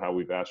Fresh about how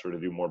we've asked her to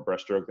do more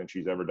breaststroke than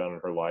she's ever done in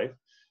her life.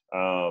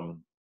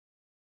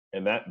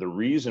 And that the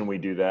reason we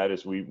do that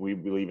is we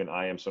believe in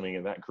I am swimming,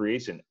 and that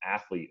creates an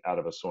athlete out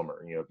of a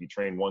swimmer. If you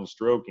train one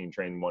stroke and you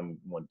train one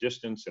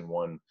distance and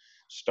one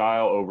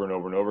style over and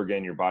over and over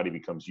again, your body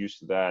becomes used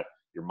to that.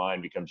 Your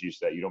mind becomes used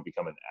to that. You don't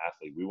become an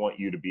athlete. We want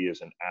you to be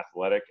as an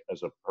athletic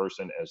as a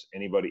person as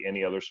anybody,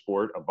 any other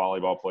sport, a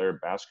volleyball player,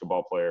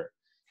 basketball player,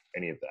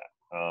 any of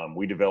that.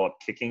 We develop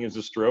kicking as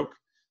a stroke.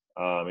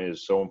 It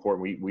is so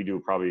important. We do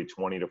probably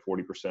 20 to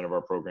 40% of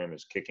our program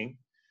is kicking.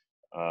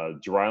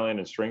 Dryland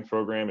and strength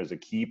program is a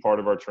key part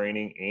of our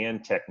training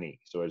and technique.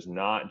 So it's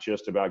not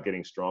just about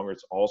getting stronger.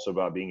 It's also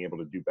about being able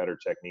to do better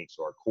techniques.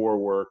 So our core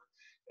work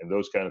and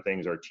those kind of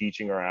things are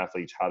teaching our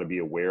athletes how to be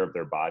aware of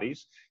their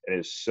bodies. And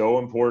it's so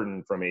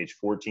important from age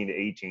 14 to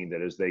 18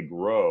 that as they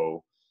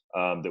grow,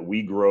 that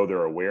we grow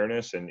their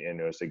awareness, and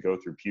as they go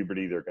through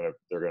puberty, they're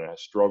gonna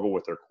struggle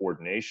with their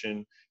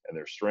coordination and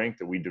their strength.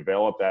 That we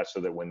develop that so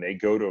that when they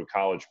go to a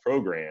college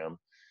program,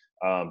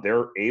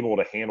 they're able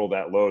to handle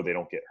that load. They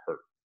don't get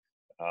hurt.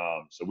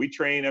 So we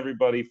train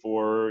everybody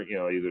for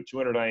either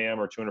 200 IM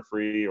or 200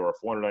 free or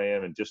 400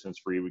 IM and distance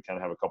free. We kind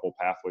of have a couple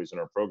pathways in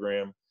our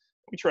program.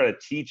 We try to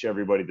teach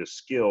everybody the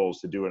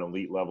skills to do an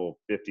elite level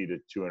 50 to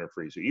 200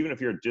 free. So even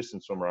if you're a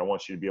distance swimmer, I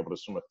want you to be able to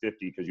swim a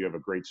 50 because you have a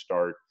great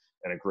start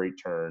and a great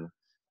turn.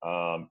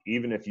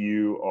 Even if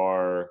you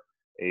are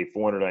a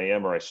 400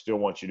 IMer, I still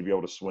want you to be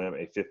able to swim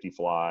a 50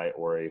 fly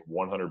or a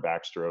 100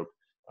 backstroke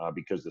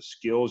because the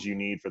skills you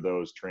need for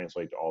those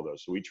translate to all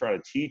those. So we try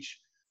to teach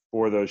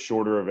for those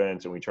shorter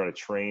events, and we try to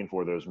train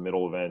for those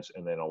middle events,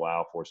 and then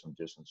allow for some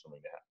distance swimming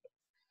to happen.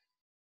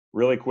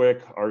 Really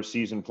quick, our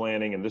season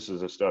planning, and this is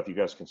the stuff you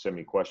guys can send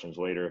me questions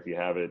later if you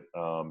have it.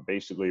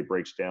 Basically, it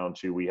breaks down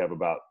to we have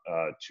about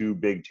 2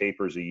 big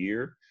tapers a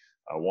year.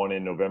 One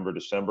in November,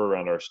 December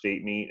around our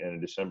state meet, and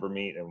a December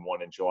meet, and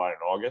one in July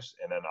and August.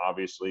 And then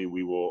obviously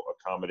we will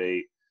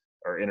accommodate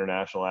our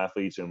international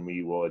athletes, and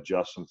we will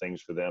adjust some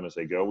things for them as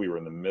they go. We were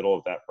in the middle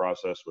of that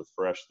process with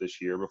Fresh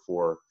this year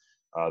before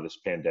this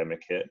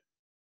pandemic hit.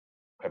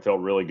 I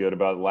felt really good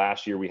about it.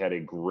 Last year we had a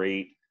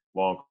great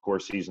long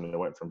course season that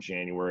went from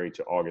January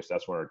to August.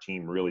 That's when our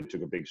team really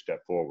took a big step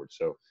forward.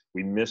 So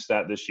we missed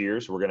that this year,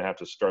 so we're going to have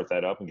to start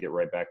that up and get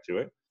right back to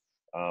it.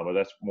 But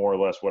that's more or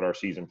less what our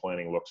season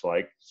planning looks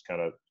like. It's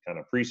kind of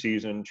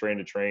preseason,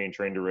 train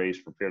to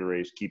race, prepare to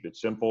race, keep it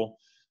simple,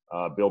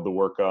 build the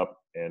work up,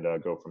 and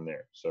go from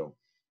there. So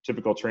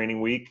typical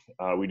training week,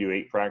 we do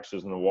 8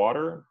 practices in the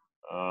water,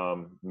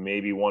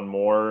 maybe one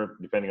more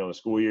depending on the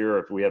school year.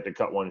 If we have to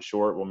cut one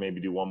short, we'll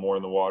maybe do one more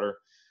in the water.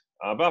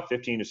 About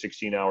 15 to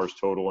 16 hours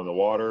total in the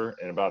water,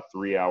 and about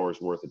 3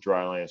 hours worth of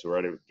dry land. So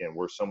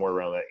we're somewhere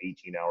around that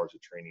 18 hours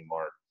of training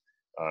mark,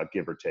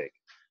 give or take.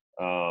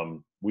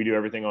 We do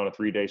everything on a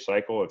 3-day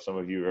cycle. If some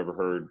of you have ever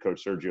heard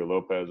Coach Sergio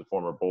Lopez, a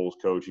former Bolles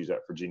coach, he's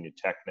at Virginia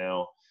Tech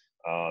now.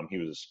 He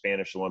was a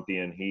Spanish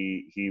Olympian.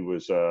 He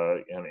was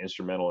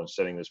instrumental in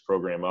setting this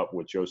program up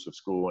with Joseph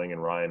Schooling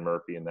and Ryan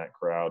Murphy and that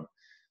crowd.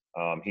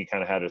 He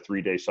kind of had a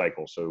 3-day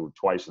cycle. So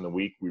twice in the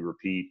week, we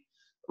repeat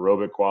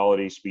aerobic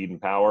quality, speed,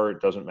 and power. It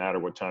doesn't matter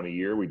what time of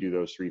year we do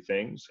those 3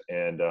 things.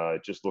 And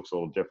it just looks a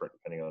little different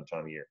depending on the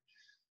time of year.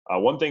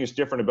 One thing is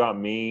different about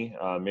me,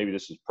 maybe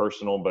this is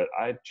personal, but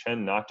I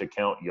tend not to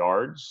count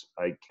yards.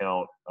 I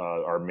count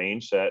our main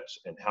sets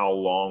and how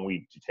long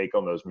we take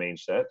on those main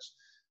sets.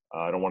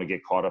 I don't want to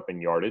get caught up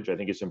in yardage. I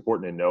think it's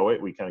important to know it.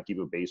 We kind of keep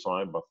a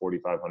baseline about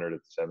 4,500 to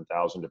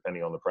 7,000,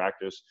 depending on the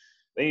practice.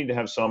 They need to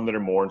have some that are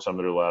more and some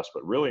that are less,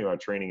 but really my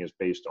training is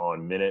based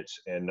on minutes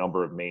and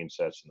number of main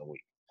sets in the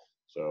week.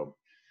 So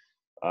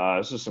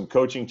this is some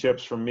coaching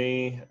tips from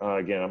me.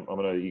 Again,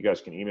 you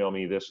guys can email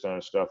me this kind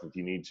of stuff if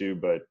you need to,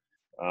 but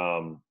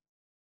I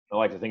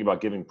like to think about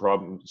giving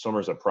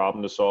swimmers a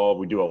problem to solve.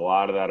 We do a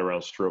lot of that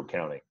around stroke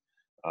counting.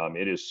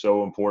 It is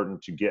so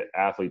important to get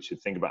athletes to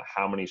think about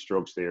how many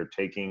strokes they are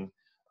taking.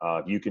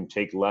 If you can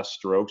take less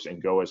strokes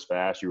and go as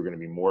fast, you're going to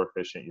be more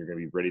efficient. You're going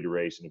to be ready to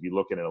race. And if you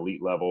look at an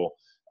elite level,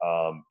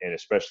 and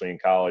especially in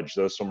college,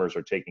 those swimmers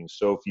are taking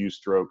so few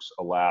strokes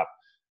a lap.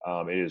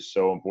 It is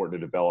so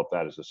important to develop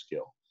that as a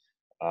skill.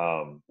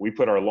 We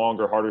put our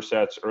longer, harder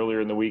sets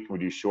earlier in the week. We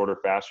do shorter,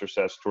 faster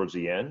sets towards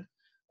the end.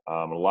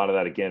 A lot of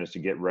that, again, is to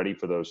get ready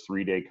for those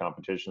 3-day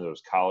competitions,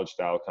 those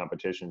college-style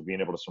competitions,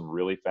 being able to swim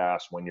really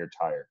fast when you're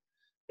tired.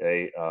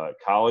 Okay,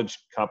 college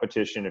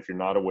competition, if you're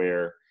not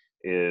aware,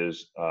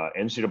 is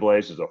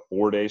NCAA's is a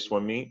 4-day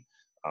swim meet.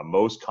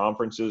 Most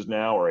conferences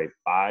now are a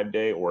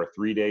 5-day or a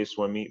 3-day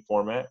swim meet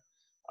format.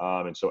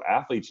 And so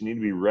athletes need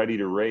to be ready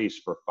to race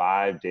for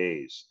 5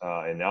 days,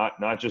 and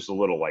not just a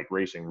little, like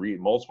racing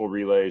multiple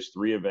relays,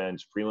 3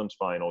 events, prelims,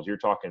 finals. You're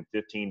talking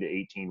 15 to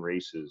 18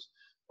 races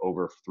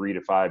over 3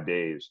 to 5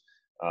 days.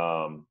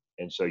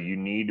 And so you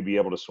need to be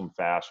able to swim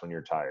fast when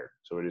you're tired.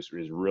 So it is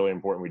really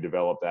important we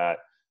develop that.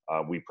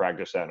 We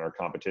practice that in our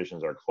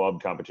competitions. Our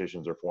club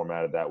competitions are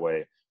formatted that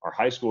way. Our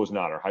high school is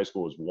not. Our high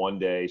school is 1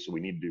 day, so we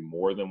need to do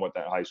more than what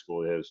that high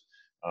school is.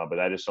 But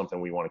that is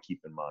something we want to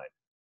keep in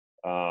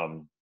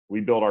mind. We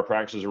build our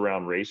practices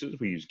around races.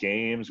 We use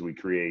games. We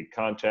create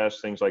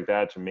contests, things like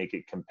that to make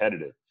it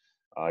competitive.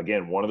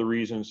 Again, one of the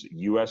reasons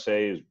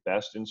USA is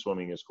best in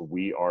swimming is because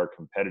we are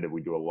competitive.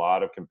 We do a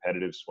lot of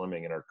competitive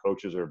swimming, and our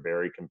coaches are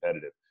very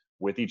competitive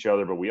with each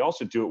other, but we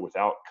also do it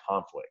without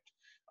conflict.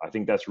 I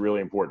think that's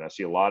really important. I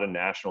see a lot of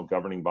national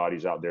governing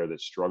bodies out there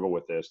that struggle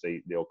with this.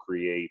 They'll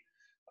create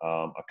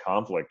a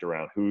conflict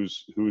around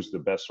who's the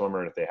best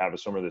swimmer, and if they have a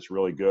swimmer that's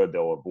really good,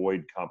 they'll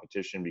avoid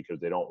competition because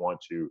they don't want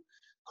to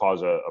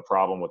cause a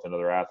problem with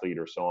another athlete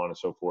or so on and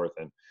so forth.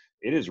 And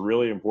it is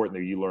really important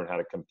that you learn how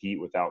to compete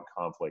without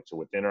conflict. So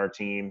within our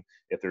team,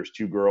 if there's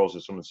 2 girls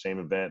that swim the same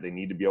event, they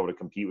need to be able to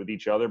compete with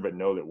each other, but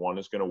know that one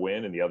is going to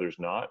win and the other's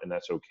not, and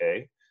that's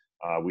okay.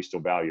 We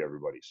still value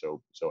everybody.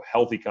 So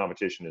healthy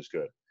competition is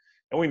good.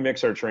 And we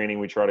mix our training.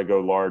 We try to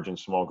go large and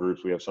small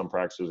groups. We have some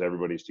practices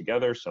everybody's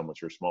together, some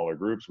which are smaller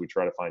groups. We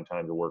try to find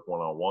time to work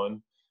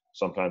one-on-one.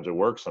 Sometimes it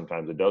works,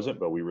 sometimes it doesn't,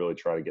 but we really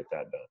try to get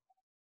that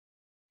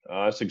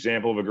done. This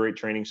example of a great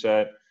training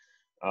set.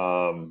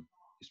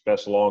 It's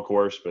best long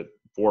course, but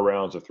 4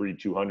 rounds of 3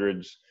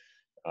 200s.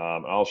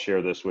 I'll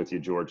share this with you,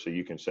 George, so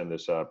you can send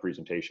this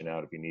presentation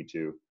out if you need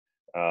to.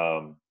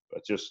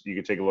 But just, you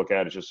can take a look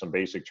at it. It's just some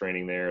basic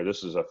training there.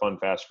 This is a Fun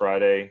Fast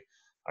Friday.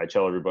 I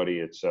tell everybody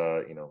it's,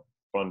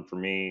 fun for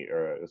me,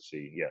 or let's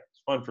see. Yeah,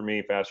 it's fun for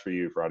me, fast for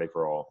you, Friday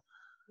for all.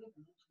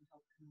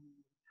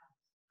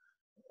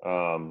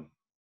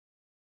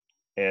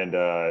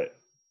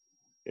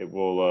 It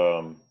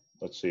will,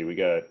 let's see, we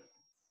got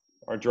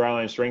our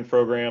dryline strength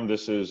program.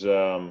 This is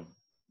the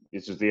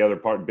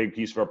other big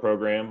piece of our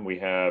program. We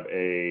have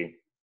a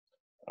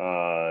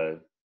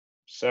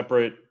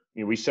separate,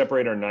 we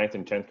separate our 9th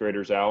and 10th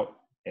graders out,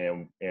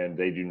 and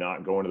they do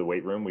not go into the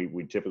weight room.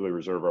 We typically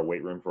reserve our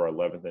weight room for our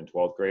 11th and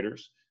 12th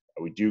graders.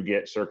 We do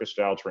get circus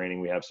style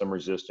training. We have some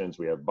resistance.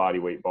 We have body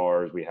weight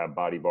bars. We have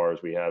body bars.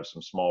 We have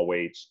some small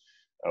weights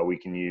we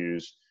can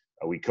use.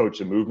 We coach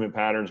the movement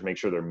patterns, make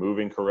sure they're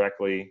moving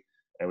correctly.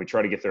 And we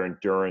try to get their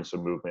endurance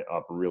of movement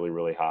up really,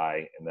 really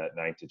high in that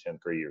 9th to 10th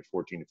grade years,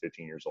 14 to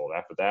 15 years old.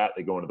 After that,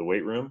 they go into the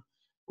weight room.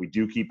 We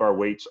do keep our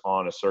weights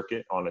on a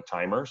circuit, on a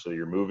timer. So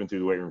you're moving through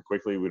the weight room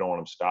quickly. We don't want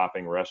them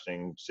stopping,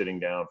 resting, sitting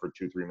down for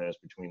 2-3 minutes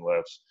between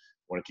lifts.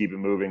 We want to keep it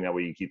moving. That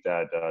way you keep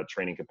that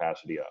training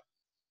capacity up.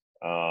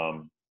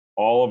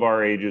 all of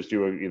our ages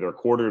do either a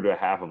quarter to a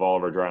half of all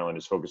of our dryland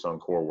is focused on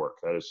core work.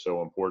 That is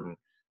so important.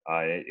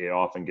 It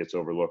often gets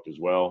overlooked as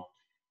well.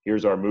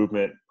 Here's our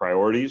movement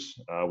priorities.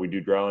 We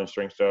do dryland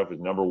strength stuff.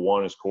 Number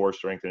one is core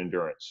strength and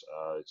endurance.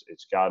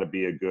 It's got to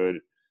be a good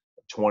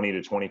 20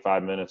 to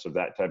 25 minutes of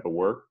that type of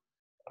work.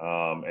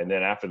 And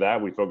then after that,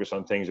 we focus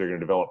on things that are going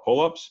to develop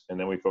pull-ups, and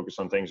then we focus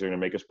on things that are going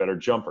to make us better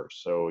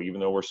jumpers. So even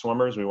though we're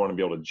swimmers, we want to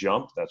be able to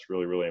jump. That's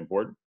really, really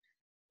important.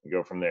 We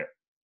go from there.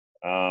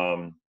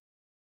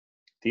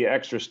 The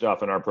extra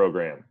stuff in our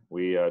program.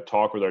 We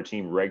talk with our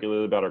team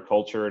regularly about our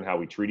culture and how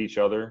we treat each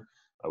other.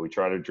 We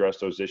try to address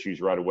those issues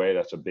right away.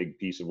 That's a big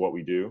piece of what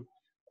we do.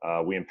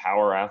 We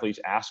empower athletes,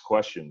 ask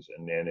questions,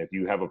 and if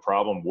you have a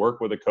problem, work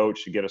with a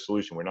coach to get a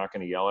solution. We're not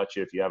going to yell at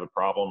you if you have a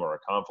problem or a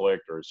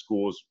conflict or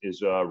school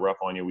is rough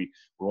on you. We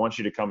want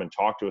you to come and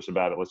talk to us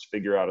about it. Let's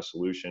figure out a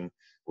solution.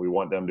 We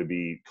want them to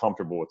be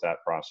comfortable with that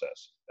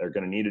process. They're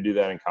going to need to do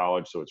that in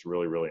college, so it's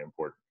really, really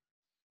important.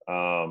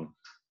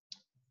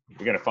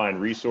 You're going to find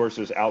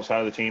resources outside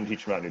of the team,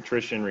 teach them about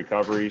nutrition,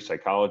 recovery,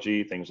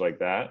 psychology, things like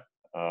that.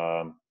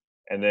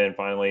 And then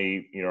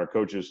finally, our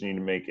coaches need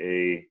to make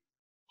a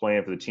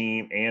plan for the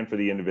team and for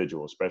the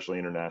individual, especially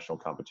international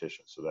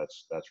competition. So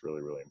that's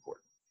really, really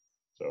important.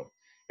 So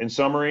in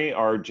summary,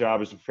 our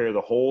job is to prepare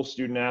the whole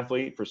student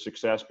athlete for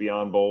success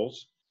beyond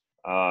bowls.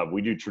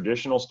 We do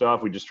traditional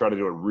stuff. We just try to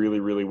do it really,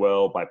 really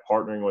well by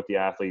partnering with the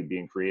athlete,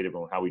 being creative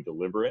on how we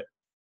deliver it.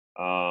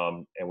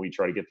 And we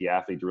try to get the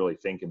athlete to really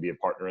think and be a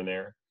partner in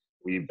there.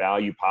 We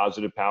value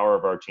positive power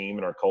of our team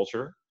and our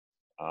culture.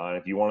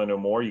 If you want to know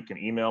more, you can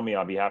email me.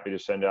 I'll be happy to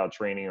send out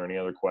training or any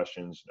other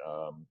questions.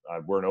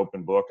 We're an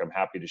open book. I'm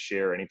happy to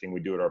share anything we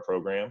do at our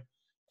program.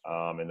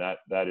 And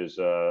that is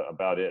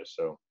about it.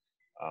 So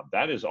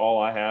that is all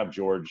I have,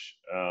 George.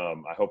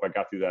 I hope I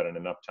got through that in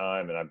enough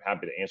time, and I'm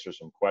happy to answer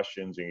some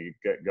questions and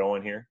get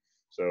going here.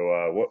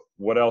 So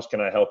what else can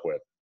I help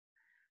with?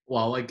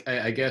 Well,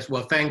 I guess,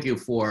 well, thank you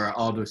for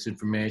all this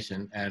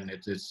information, and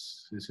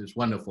this is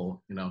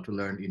wonderful, to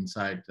learn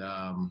insight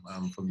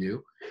from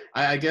you.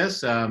 I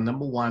guess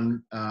number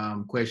one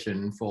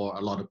question for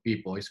a lot of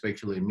people,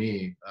 especially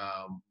me,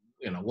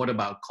 what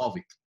about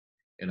COVID?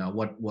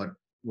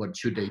 What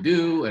should they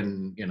do?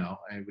 And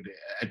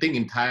I think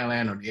in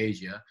Thailand or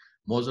Asia,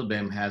 most of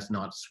them has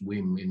not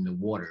swim in the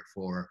water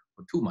for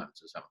 2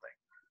 months or something.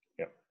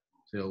 Yep.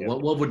 So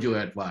what would you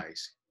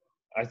advise?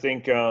 I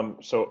think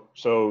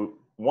so.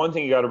 One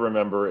thing you got to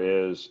remember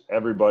is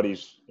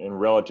everybody's in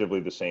relatively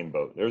the same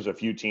boat. There's a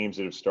few teams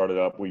that have started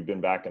up. We've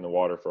been back in the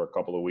water for a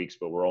couple of weeks,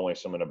 but we're only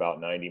swimming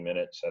about 90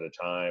 minutes at a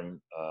time.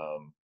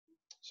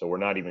 So we're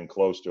not even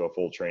close to a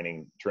full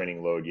training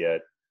load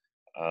yet.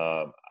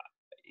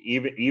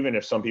 Even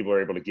if some people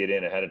are able to get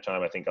in ahead of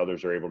time, I think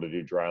others are able to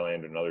do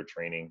dryland and other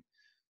training.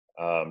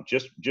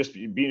 Just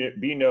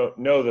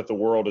know that the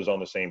world is on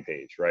the same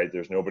page, right?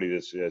 There's nobody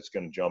that's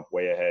going to jump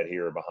way ahead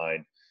here or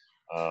behind.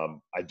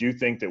 I do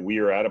think that we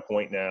are at a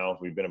point now.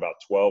 We've been about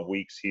 12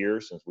 weeks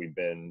here since we've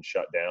been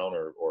shut down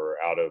or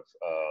out of,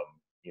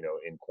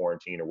 in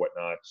quarantine or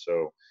whatnot.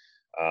 So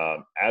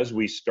as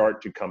we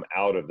start to come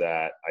out of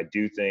that, I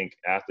do think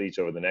athletes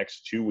over the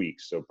next 2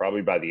 weeks, so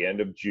probably by the end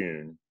of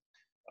June,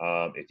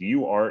 if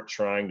you aren't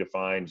trying to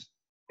find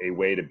a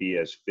way to be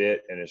as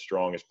fit and as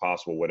strong as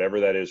possible,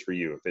 whatever that is for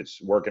you, if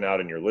it's working out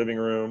in your living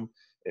room,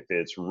 if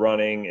it's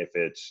running, if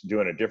it's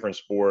doing a different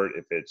sport,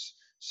 if it's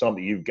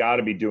something, you've got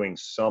to be doing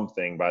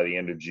something by the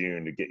end of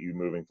June to get you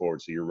moving forward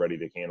so you're ready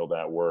to handle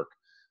that work,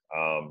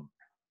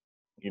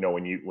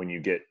 when you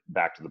get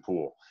back to the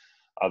pool.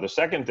 The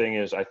second thing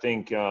is, I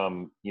think,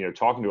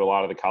 talking to a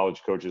lot of the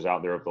college coaches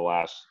out there over the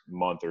last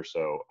month or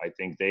so, I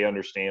think they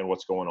understand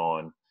what's going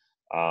on.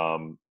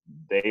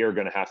 They are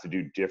going to have to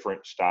do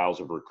different styles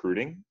of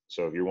recruiting.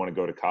 So if you want to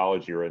go to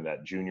college, you're in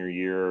that junior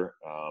year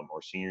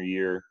or senior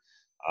year.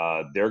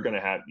 They're going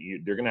to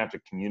have to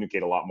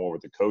communicate a lot more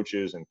with the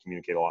coaches and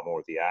communicate a lot more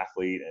with the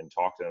athlete and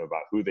talk to them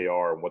about who they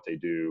are and what they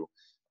do,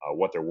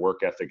 what their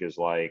work ethic is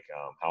like,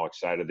 how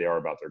excited they are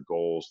about their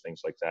goals,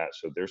 things like that.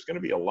 So there's going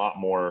to be a lot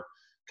more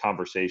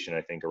conversation,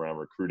 I think, around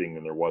recruiting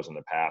than there was in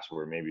the past,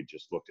 where maybe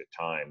just looked at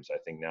times. I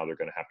think now they're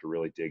going to have to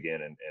really dig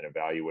in and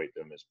evaluate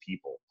them as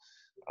people.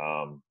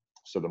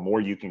 So the more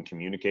you can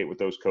communicate with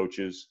those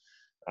coaches,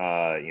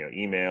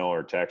 email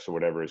or text or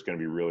whatever is going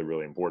to be really,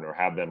 really important, or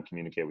have them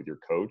communicate with your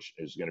coach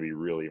is going to be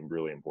really,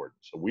 really important.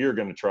 So we are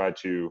going to try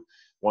to,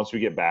 once we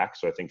get back,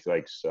 so I think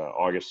like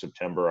August,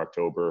 September,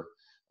 October,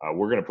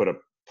 we're going to put a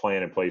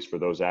plan in place for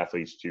those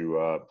athletes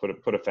to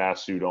put a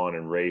fast suit on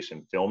and race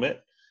and film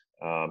it.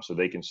 So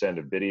they can send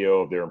a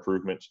video of their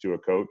improvements to a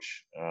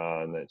coach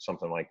and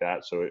something like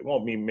that. So it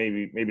won't be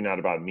maybe not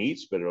about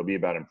meets, but it'll be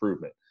about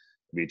improvement.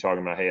 We'll be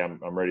talking about, hey, I'm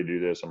ready to do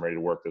this. I'm ready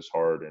to work this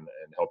hard and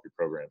help your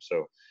program.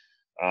 So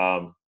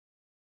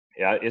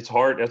yeah, it's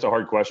hard. That's a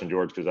hard question,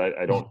 George, because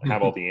I don't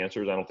have all the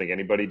answers. I don't think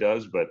anybody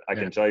does, but I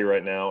can tell you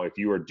right now, if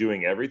you are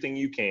doing everything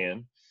you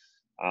can,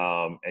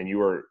 and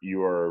you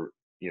are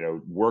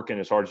working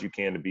as hard as you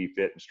can to be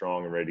fit and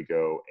strong and ready to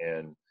go,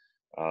 and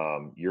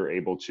you're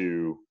able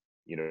to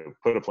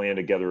put a plan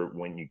together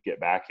when you get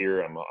back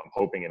here. I'm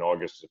hoping in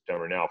August,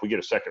 September. Now, if we get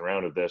a second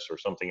round of this or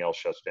something else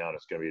shuts down,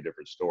 it's going to be a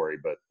different story.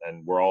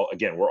 And we're all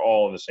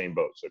in the same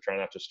boat. So try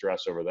not to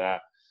stress over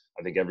that.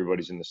 I think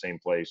everybody's in the same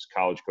place.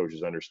 College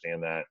coaches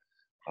understand that.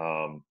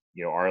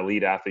 Our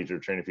elite athletes are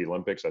training for the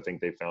Olympics. I think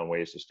they found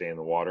ways to stay in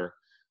the water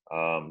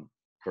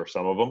for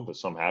some of them, but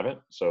some haven't.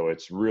 So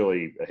it's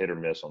really a hit or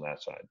miss on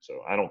that side.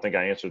 So I don't think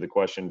I answered the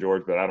question,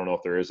 George, but I don't know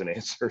if there is an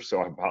answer.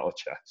 So I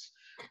apologize.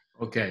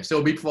 Okay,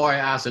 so before I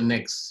ask the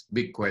next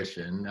big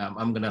question,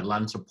 I'm going to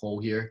launch a poll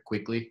here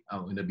quickly.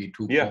 I'm going to be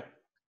two polls.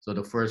 So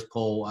the first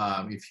poll,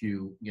 if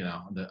you,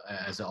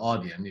 as an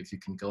audience, if you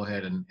can go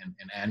ahead and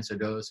answer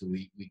those, so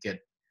we get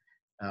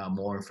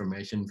more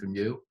information from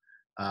you.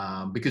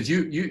 Because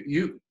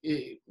you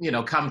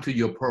come to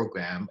your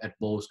program at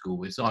Bolles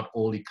School. It's not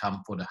only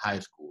come for the high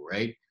school,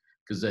 right?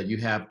 Because you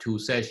have two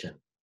sessions.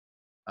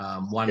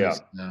 One is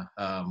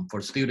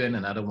for student,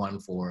 another one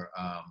for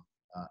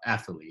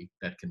athlete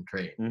that can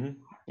train. Mm-hmm.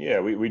 Yeah,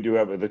 we do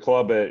have the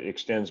club.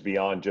 Extends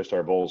beyond just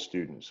our Bolles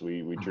students.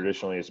 We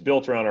traditionally, it's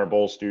built around our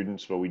Bolles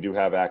students, but we do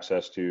have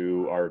access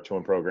to our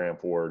swim program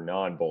for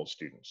non-Bolles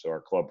students. So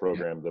our club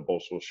program, the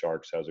Bolles School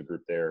Sharks, has a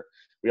group there.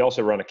 We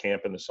also run a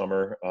camp in the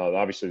summer.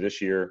 Obviously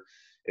this year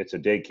it's a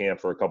day camp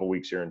for a couple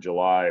weeks here in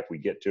July if we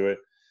get to it.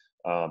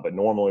 But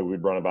normally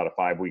we'd run about a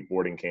 5-week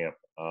boarding camp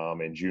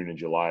in June and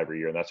July every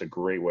year. And that's a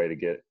great way to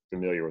get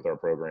familiar with our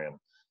program.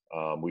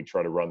 We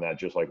try to run that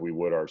just like we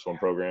would our swim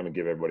program and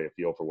give everybody a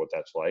feel for what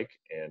that's like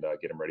and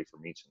get them ready for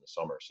meets in the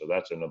summer. So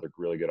that's another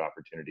really good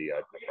opportunity.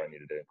 I probably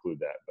needed to include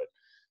that, but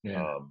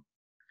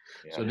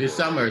so this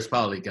summer is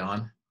probably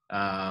gone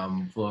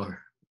for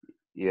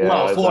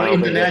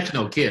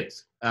international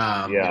kids.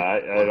 I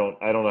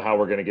don't know how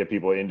we're going to get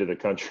people into the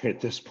country at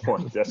this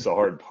point. That's the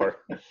hard part.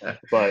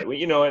 But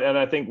and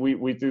I think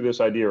we threw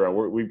this idea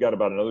around. We've got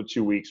about another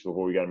 2 weeks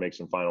before we got to make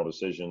some final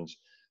decisions.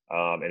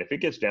 And if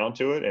it gets down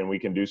to it and we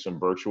can do some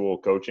virtual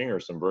coaching or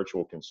some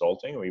virtual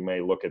consulting, we may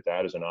look at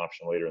that as an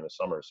option later in the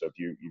summer. So if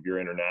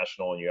you're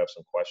international and you have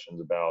some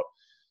questions about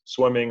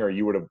swimming, or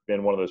you would have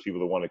been one of those people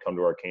that want to come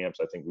to our camps,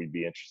 I think we'd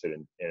be interested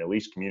in at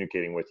least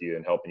communicating with you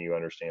and helping you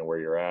understand where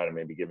you're at and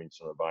maybe giving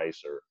some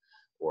advice or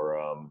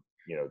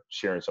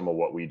sharing some of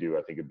what we do.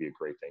 I think it'd be a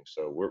great thing.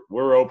 So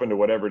we're open to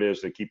whatever it is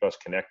to keep us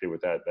connected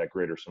with that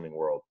greater swimming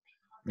world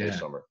this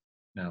summer.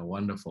 No,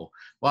 wonderful.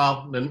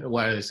 Well, then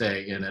what I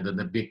say,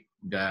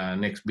 the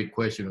next big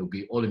question will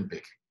be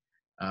Olympic.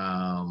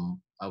 Are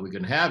we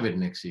going to have it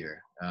next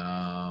year?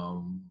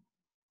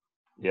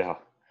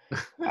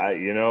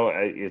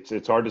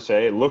 It's hard to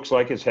say. It looks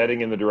like it's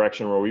heading in the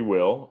direction where we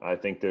will. I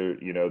think there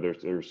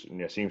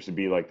seems to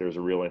be like there's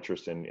a real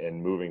interest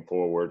in moving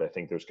forward. I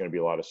think there's going to be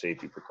a lot of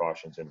safety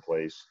precautions in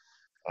place.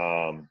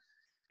 And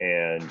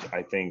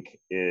I think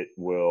it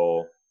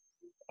will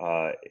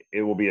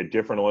be a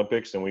different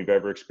Olympics than we've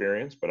ever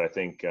experienced, but I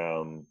think,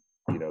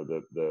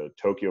 the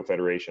Tokyo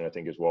Federation, I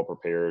think, is well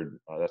prepared.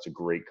 That's a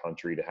great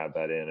country to have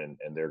that in,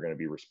 and they're going to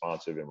be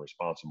responsive and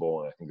responsible.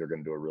 And I think they're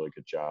going to do a really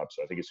good job.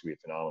 So I think it's going to be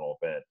a phenomenal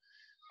event.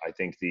 I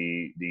think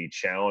the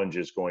challenge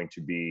is going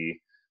to be,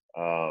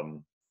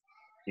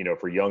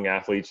 for young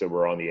athletes that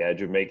were on the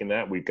edge of making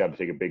that, we've got to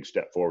take a big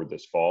step forward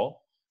this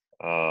fall.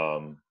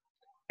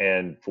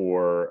 And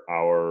for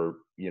our,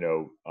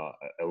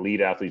 elite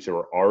athletes who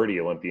are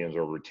already Olympians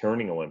or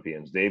returning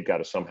Olympians, they've got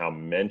to somehow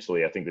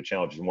mentally, I think the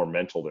challenge is more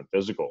mental than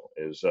physical,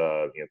 is,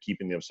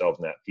 keeping themselves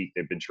in that peak.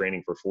 They've been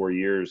training for 4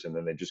 years and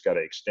then they just got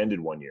it extended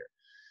 1 year.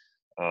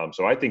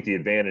 So I think the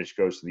advantage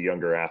goes to the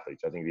younger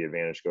athletes. I think the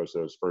advantage goes to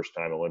those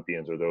first-time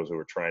Olympians or those who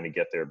are trying to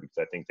get there, because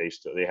I think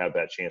they have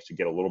that chance to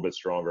get a little bit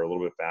stronger, a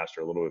little bit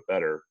faster, a little bit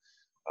better.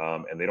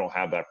 And they don't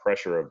have that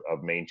pressure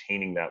of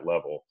maintaining that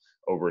level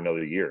over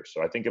another year.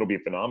 So I think it'll be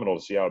phenomenal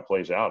to see how it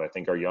plays out. I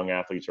think our young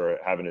athletes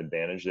have an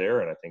advantage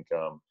there. And I think,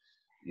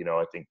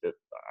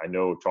 I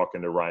know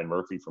talking to Ryan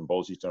Murphy from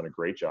Bolles, he's done a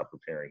great job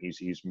preparing.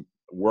 He's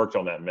worked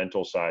on that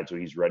mental side, so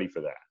he's ready for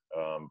that.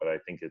 But I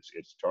think it's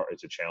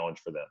a challenge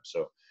for them.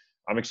 So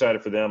I'm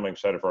excited for them. I'm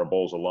excited for our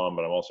Bolles alum,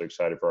 but I'm also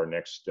excited for our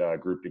next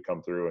group to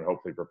come through and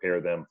hopefully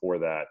prepare them for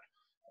that,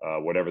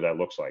 whatever that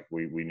looks like.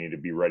 We need to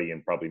be ready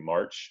in probably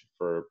March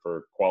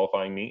for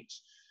qualifying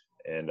meets,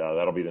 and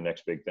that'll be the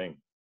next big thing.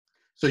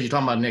 So you're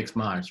talking about next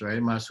March,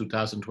 right? March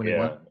 2021.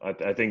 Yeah,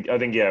 I think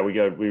we've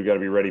got to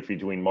be ready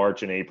between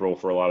March and April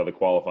for a lot of the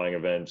qualifying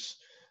events,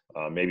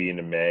 maybe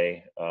into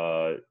May,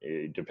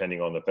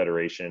 depending on the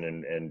federation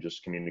and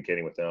just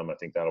communicating with them. I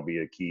think that'll be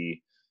a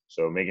key.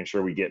 So making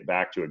sure we get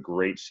back to a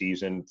great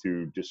season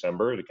through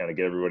December to kind of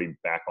get everybody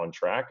back on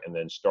track, and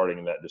then starting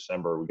in that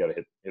December, we got to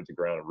hit the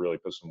ground and really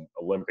put some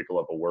Olympic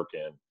level work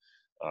in,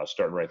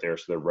 starting right there,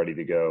 so they're ready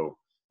to go.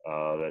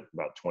 That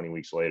about 20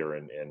 weeks later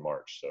in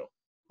March. So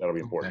that'll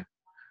be important. Okay.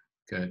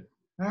 Good.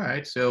 All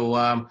right. So,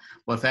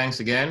 well, thanks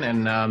again.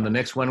 And the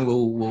next one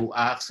we'll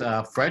ask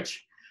Fretch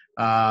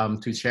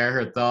to share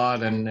her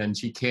thought. And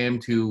she came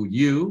to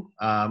you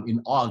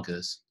in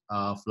August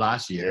of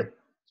last year. Yep.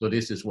 So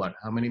this is what?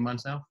 How many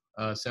months now?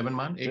 7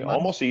 months, 8 months?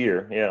 Almost a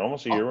year. Yeah,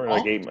 almost a year. We're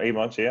like Almost. 8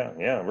 months. Yeah,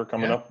 yeah. We're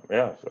coming Yeah. up.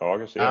 Yeah,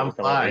 August. Yeah, we're I'm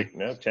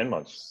coming up fine. 10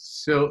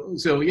 months.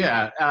 So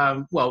yeah.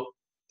 Well,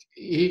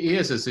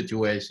 here's a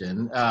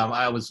situation.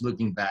 I was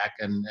looking back,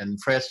 and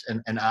Fresh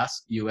and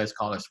us, U.S.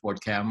 College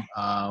Sport Camp,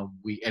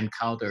 we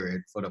encountered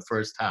it for the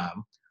first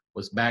time.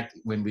 Was back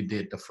when we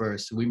did the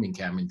first swimming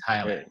camp in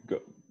Thailand. Hey,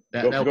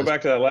 That go was back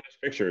to that last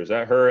picture. Is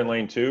that her in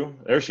lane 2?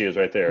 There she is,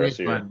 right there. I which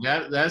see her.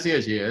 one? That's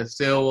here. She is.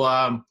 So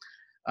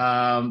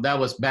that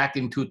was back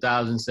in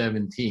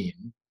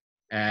 2017,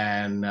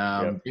 and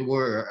Yep. there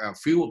were a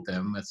few of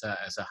them as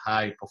a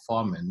high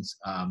performance.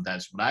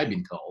 That's what I've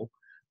been told.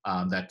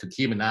 That to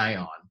keep an eye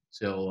on.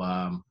 So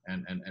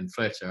and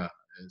Fletcher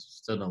is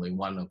certainly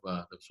one of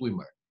the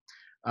swimmer.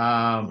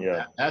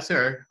 Yeah. That's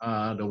her.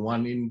 The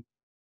one in.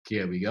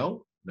 Here we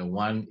go. The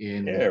one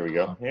in. Yeah, there we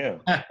go. Yeah.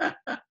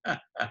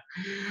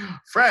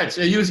 Fletch,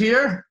 are you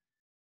here?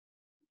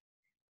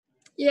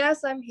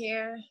 Yes, I'm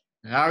here.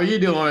 How are you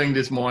doing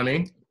this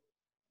morning?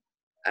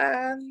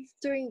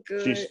 Doing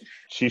good.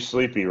 She's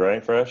sleepy,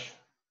 right, Fresh?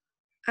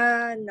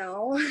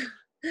 No.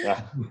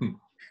 Yeah.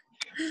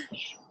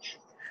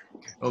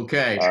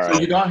 Okay, All so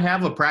right. you don't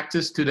have a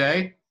practice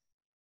today?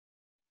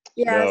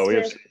 Yes, No, we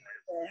have yes.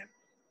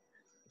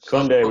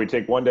 Sunday. We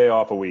take one day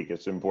off a week.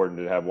 It's important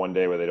to have one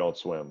day where they don't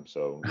swim.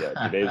 So yeah,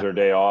 today's our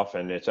day off,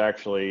 and it's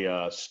actually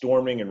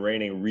storming and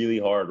raining really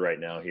hard right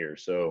now here.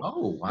 So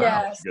Oh, wow.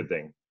 Yes. good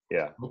thing.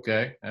 Yeah.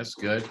 Okay, that's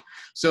good.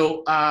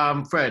 So,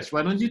 Fred,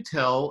 why don't you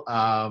tell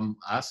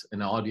us and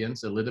the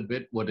audience a little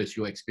bit what is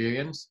your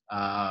experience?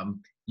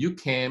 You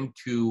came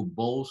to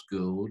Bolles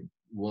School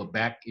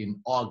back in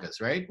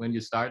August, right? When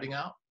you're starting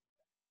out?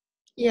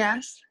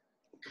 Yes.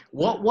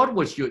 What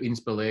was your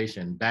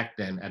inspiration back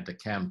then at the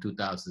camp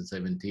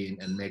 2017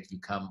 and make you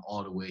come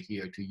all the way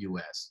here to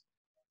US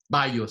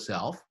by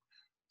yourself,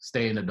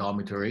 stay in the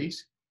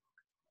dormitories?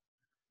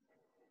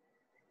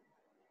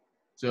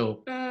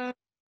 So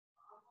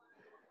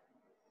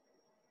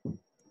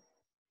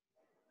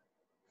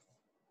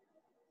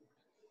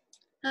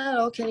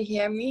Hello, can you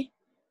hear me?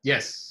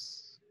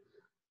 yes.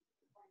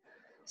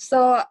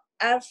 So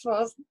at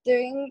first,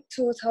 during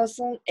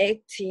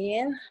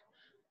 2018,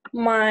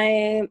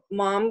 my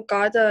mom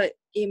got an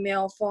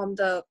email from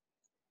the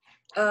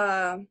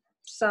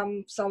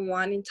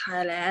someone in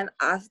Thailand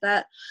asked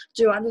that,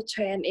 do you want to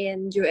train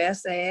in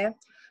USA?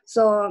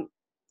 So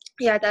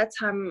yeah, that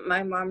time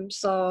my mom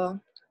so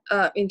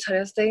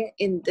interested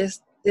in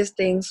this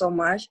thing so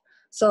much.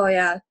 So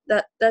yeah,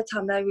 that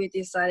time that we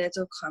decided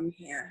to come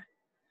here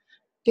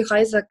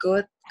because it's a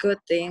good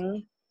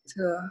thing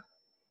to.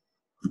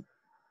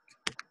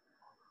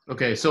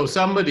 Okay, so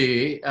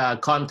somebody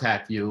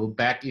contact you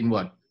back in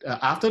what?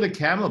 After the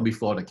camp or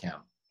before the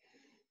camp?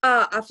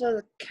 After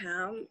the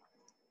camp.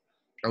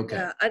 Okay.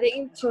 Yeah, I think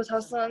in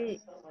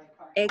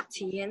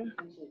 2018.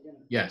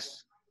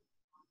 Yes.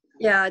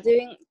 Yeah,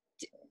 during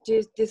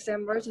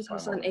December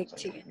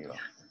 2018.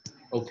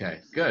 Okay,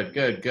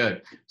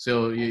 good.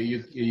 So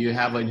you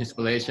have an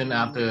inspiration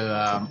after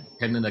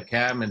attending the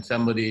camp, and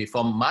somebody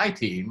from my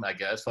team, I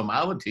guess, from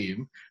our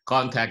team,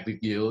 contacted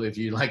you if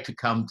you'd like to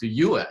come to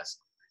US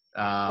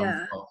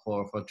Yeah.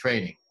 for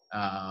training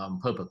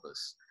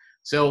purposes.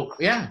 So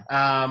yeah,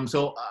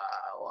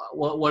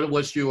 what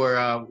was your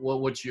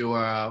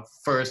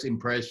first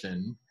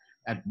impression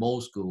at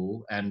Bolles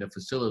School and the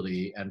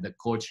facility and the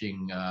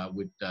coaching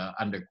with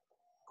under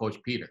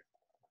Coach Peter?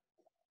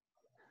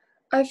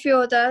 I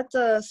feel that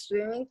the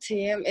swimming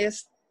team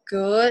is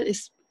good,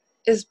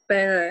 is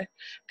better,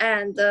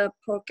 and the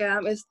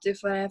program is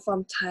different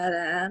from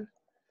Thailand.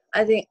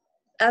 I think,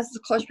 as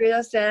Coach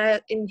Peter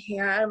said, in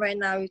here right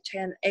now we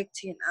train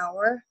 18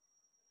 hours.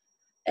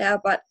 Yeah,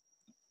 but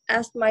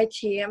as my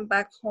team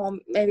back home,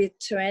 maybe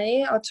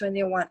 20 or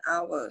 21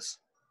 hours.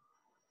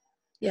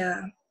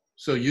 Yeah.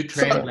 So you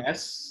train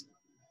less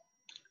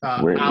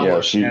Yeah,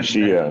 hours she than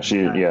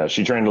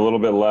trained a little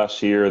bit less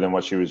here than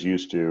what she was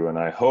used to, and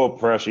I hope,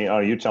 Fresh,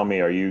 you tell me,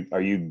 are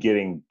you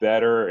getting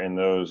better in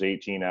those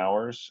 18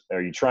 hours?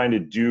 Are you trying to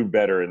do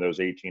better in those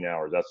 18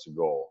 hours? That's the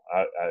goal.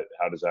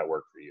 How does that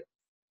work for you?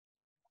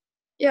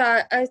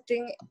 Yeah, I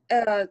think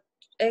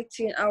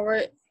 18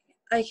 hours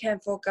I can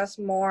focus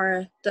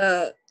more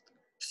the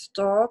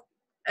stroke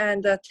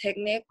and the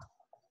technique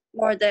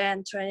more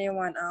than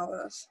 21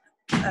 hours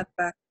at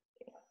back.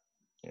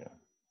 Yeah.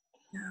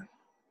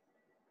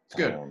 It's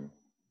good.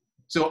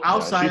 So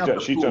outside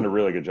of she's done a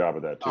really good job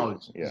of that too. Oh,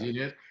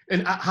 yeah.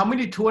 And how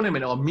many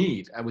tournament or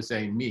meet, I would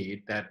say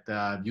meet, that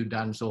you've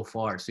done so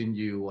far since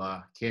you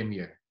came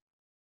here?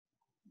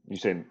 You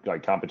say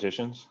like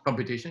competitions?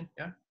 Competition,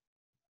 yeah.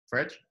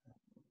 Fred?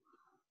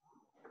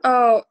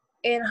 Oh,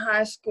 in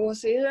high school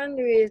season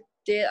we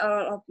did a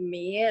lot of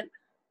meet.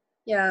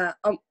 Yeah,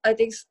 I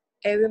think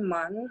every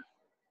month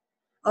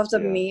of the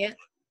meet.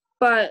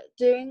 But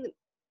during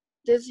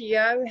this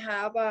year we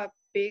have a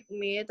big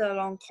meet, the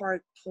long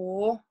court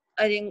pool.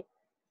 I think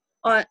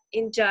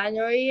in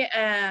January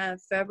and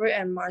February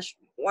and March,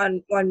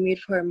 one meet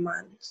per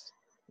month.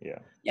 Yeah.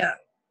 Yeah,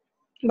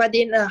 but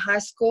in high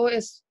school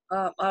it's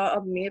a lot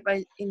of meet, but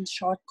in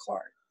short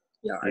court.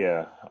 yard.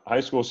 Yeah,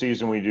 high school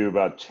season, we do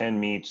about 10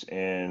 meets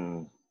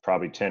in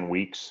probably 10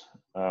 weeks.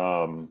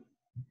 And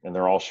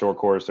they're all short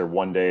course. They're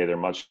one day, they're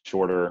much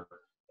shorter.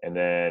 And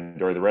then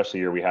during the rest of the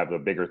year, we have the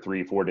bigger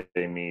 3-4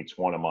 day meets,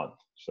 one a month.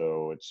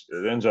 So it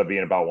ends up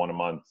being about one a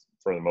month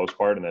for the most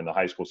part. And then the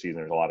high school season,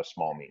 there's a lot of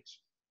small meets.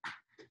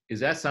 Is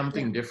that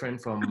something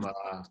different from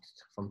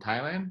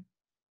Thailand?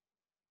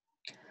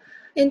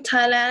 In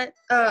Thailand,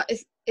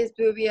 it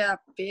will be a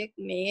big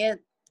meet,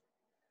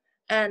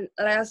 and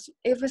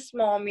if it's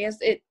small meets,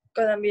 it's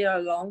gonna be a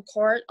long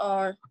court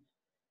or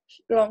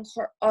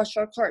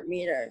short court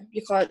meter,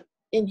 because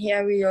in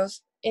here we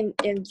use in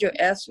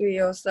US we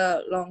use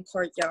the long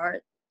court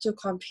yard to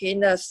compete in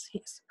the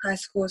high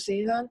school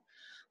season,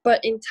 but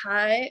in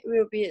Thai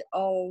will be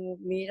all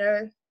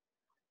meter.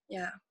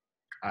 Yeah.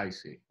 I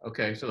see.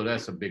 Okay, so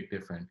that's a big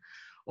difference.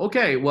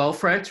 Okay, well,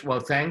 Fred, well,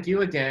 thank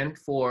you again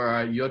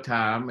for your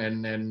time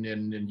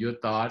and your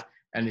thought.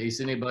 And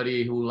is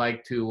anybody who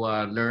like to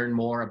learn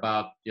more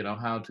about,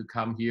 how to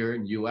come here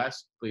in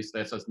US, please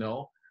let us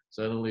know.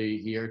 Certainly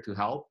here to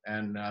help.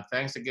 And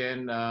thanks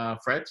again,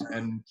 Fred,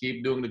 and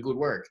keep doing the good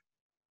work.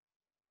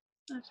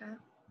 Okay.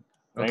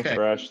 Thanks, Okay.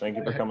 Fresh. Thank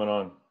you for coming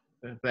on.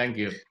 Thank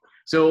you.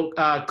 So,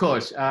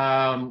 Coach,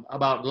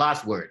 about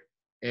last word.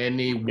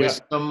 Any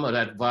wisdom or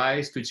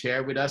advice to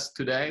share with us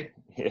today?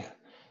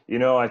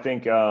 Yeah, I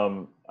think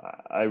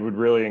I would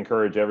really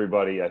encourage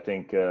everybody. I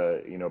think,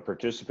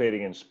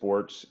 participating in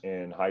sports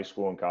in high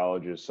school and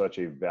college is such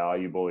a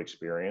valuable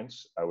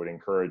experience. I would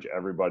encourage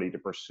everybody to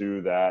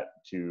pursue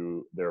that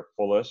to their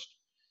fullest.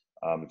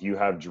 If you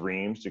have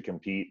dreams to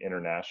compete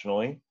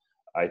internationally,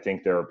 I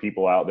think there are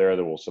people out there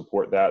that will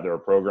support that. There are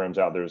programs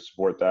out there to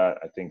support that.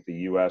 I think the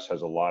U.S.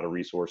 has a lot of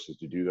resources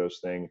to do those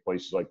things.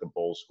 Places like the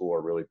Bolles School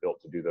are really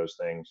built to do those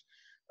things.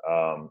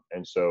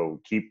 And so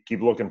keep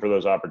looking for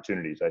those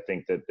opportunities. I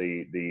think that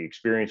the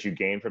experience you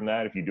gain from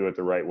that, if you do it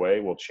the right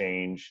way, will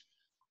change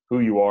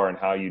who you are and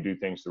how you do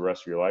things the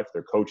rest of your life.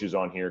 Their coaches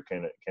on here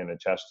can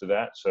attest to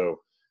that.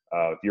 So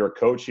if you're a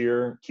coach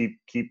here, keep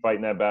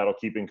fighting that battle.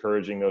 Keep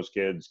encouraging those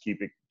kids.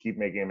 Keep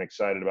making them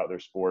excited about their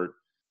sport.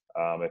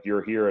 If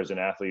you're here as an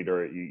athlete,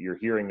 or you're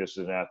hearing this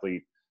as an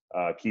athlete,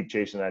 keep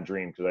chasing that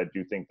dream, because I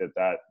do think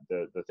that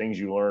the things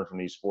you learn from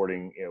these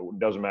sporting, it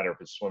doesn't matter if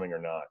it's swimming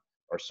or not,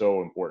 are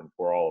so important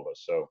for all of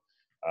us. So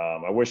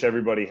I wish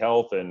everybody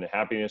health and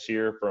happiness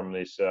here from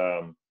this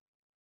from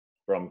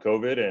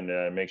COVID,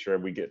 and make sure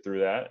we get through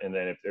that. And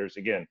then if there's,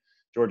 again,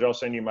 George, I'll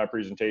send you my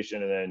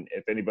presentation, and then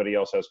if anybody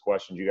else has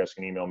questions, you guys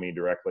can email me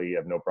directly. You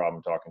have no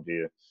problem talking to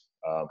you.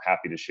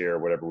 Happy to share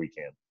whatever we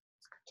can.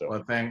 So.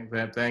 Well,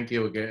 thank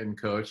you again,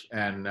 Coach,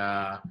 and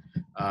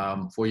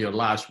for your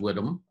last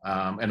wisdom,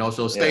 and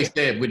also stay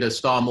safe with the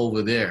storm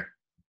over there.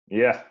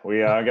 Yeah,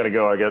 I got to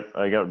go.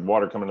 I got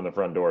water coming in the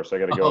front door, so I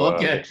got to go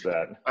fix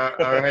that.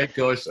 All right,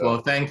 Coach. So,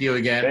 well, thank you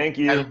again. Thank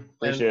you.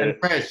 Appreciate it.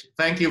 Fresh,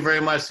 thank you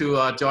very much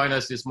to join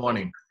us this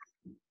morning.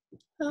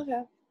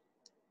 Okay.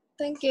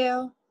 Thank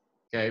you.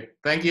 Okay.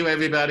 Thank you,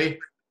 everybody.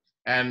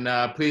 And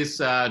please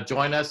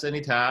join us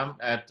anytime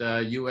at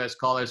US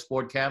College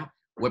Sport Camp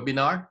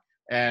webinar.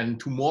 And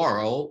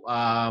tomorrow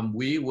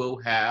we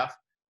will have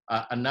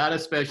another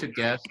special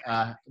guest,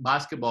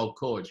 basketball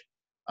coach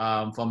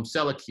from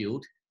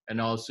Selacute,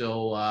 and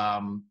also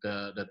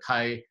the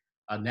Thai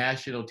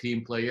national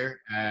team player,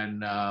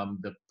 and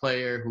the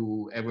player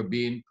who ever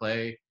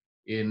play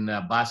in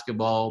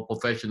basketball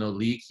professional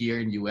league here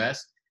in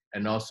US,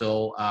 and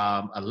also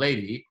a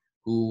lady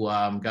who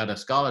got a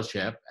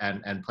scholarship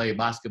and play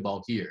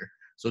basketball here.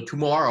 So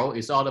tomorrow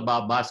is all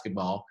about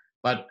basketball.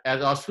 But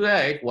as of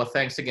today, well,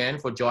 thanks again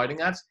for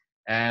joining us,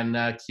 and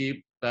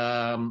keep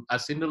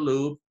us in the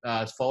loop.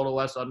 Follow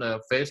us on the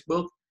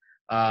Facebook,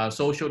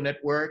 social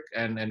network,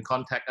 and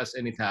contact us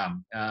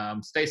anytime.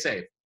 Stay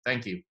safe.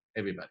 Thank you,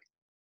 everybody.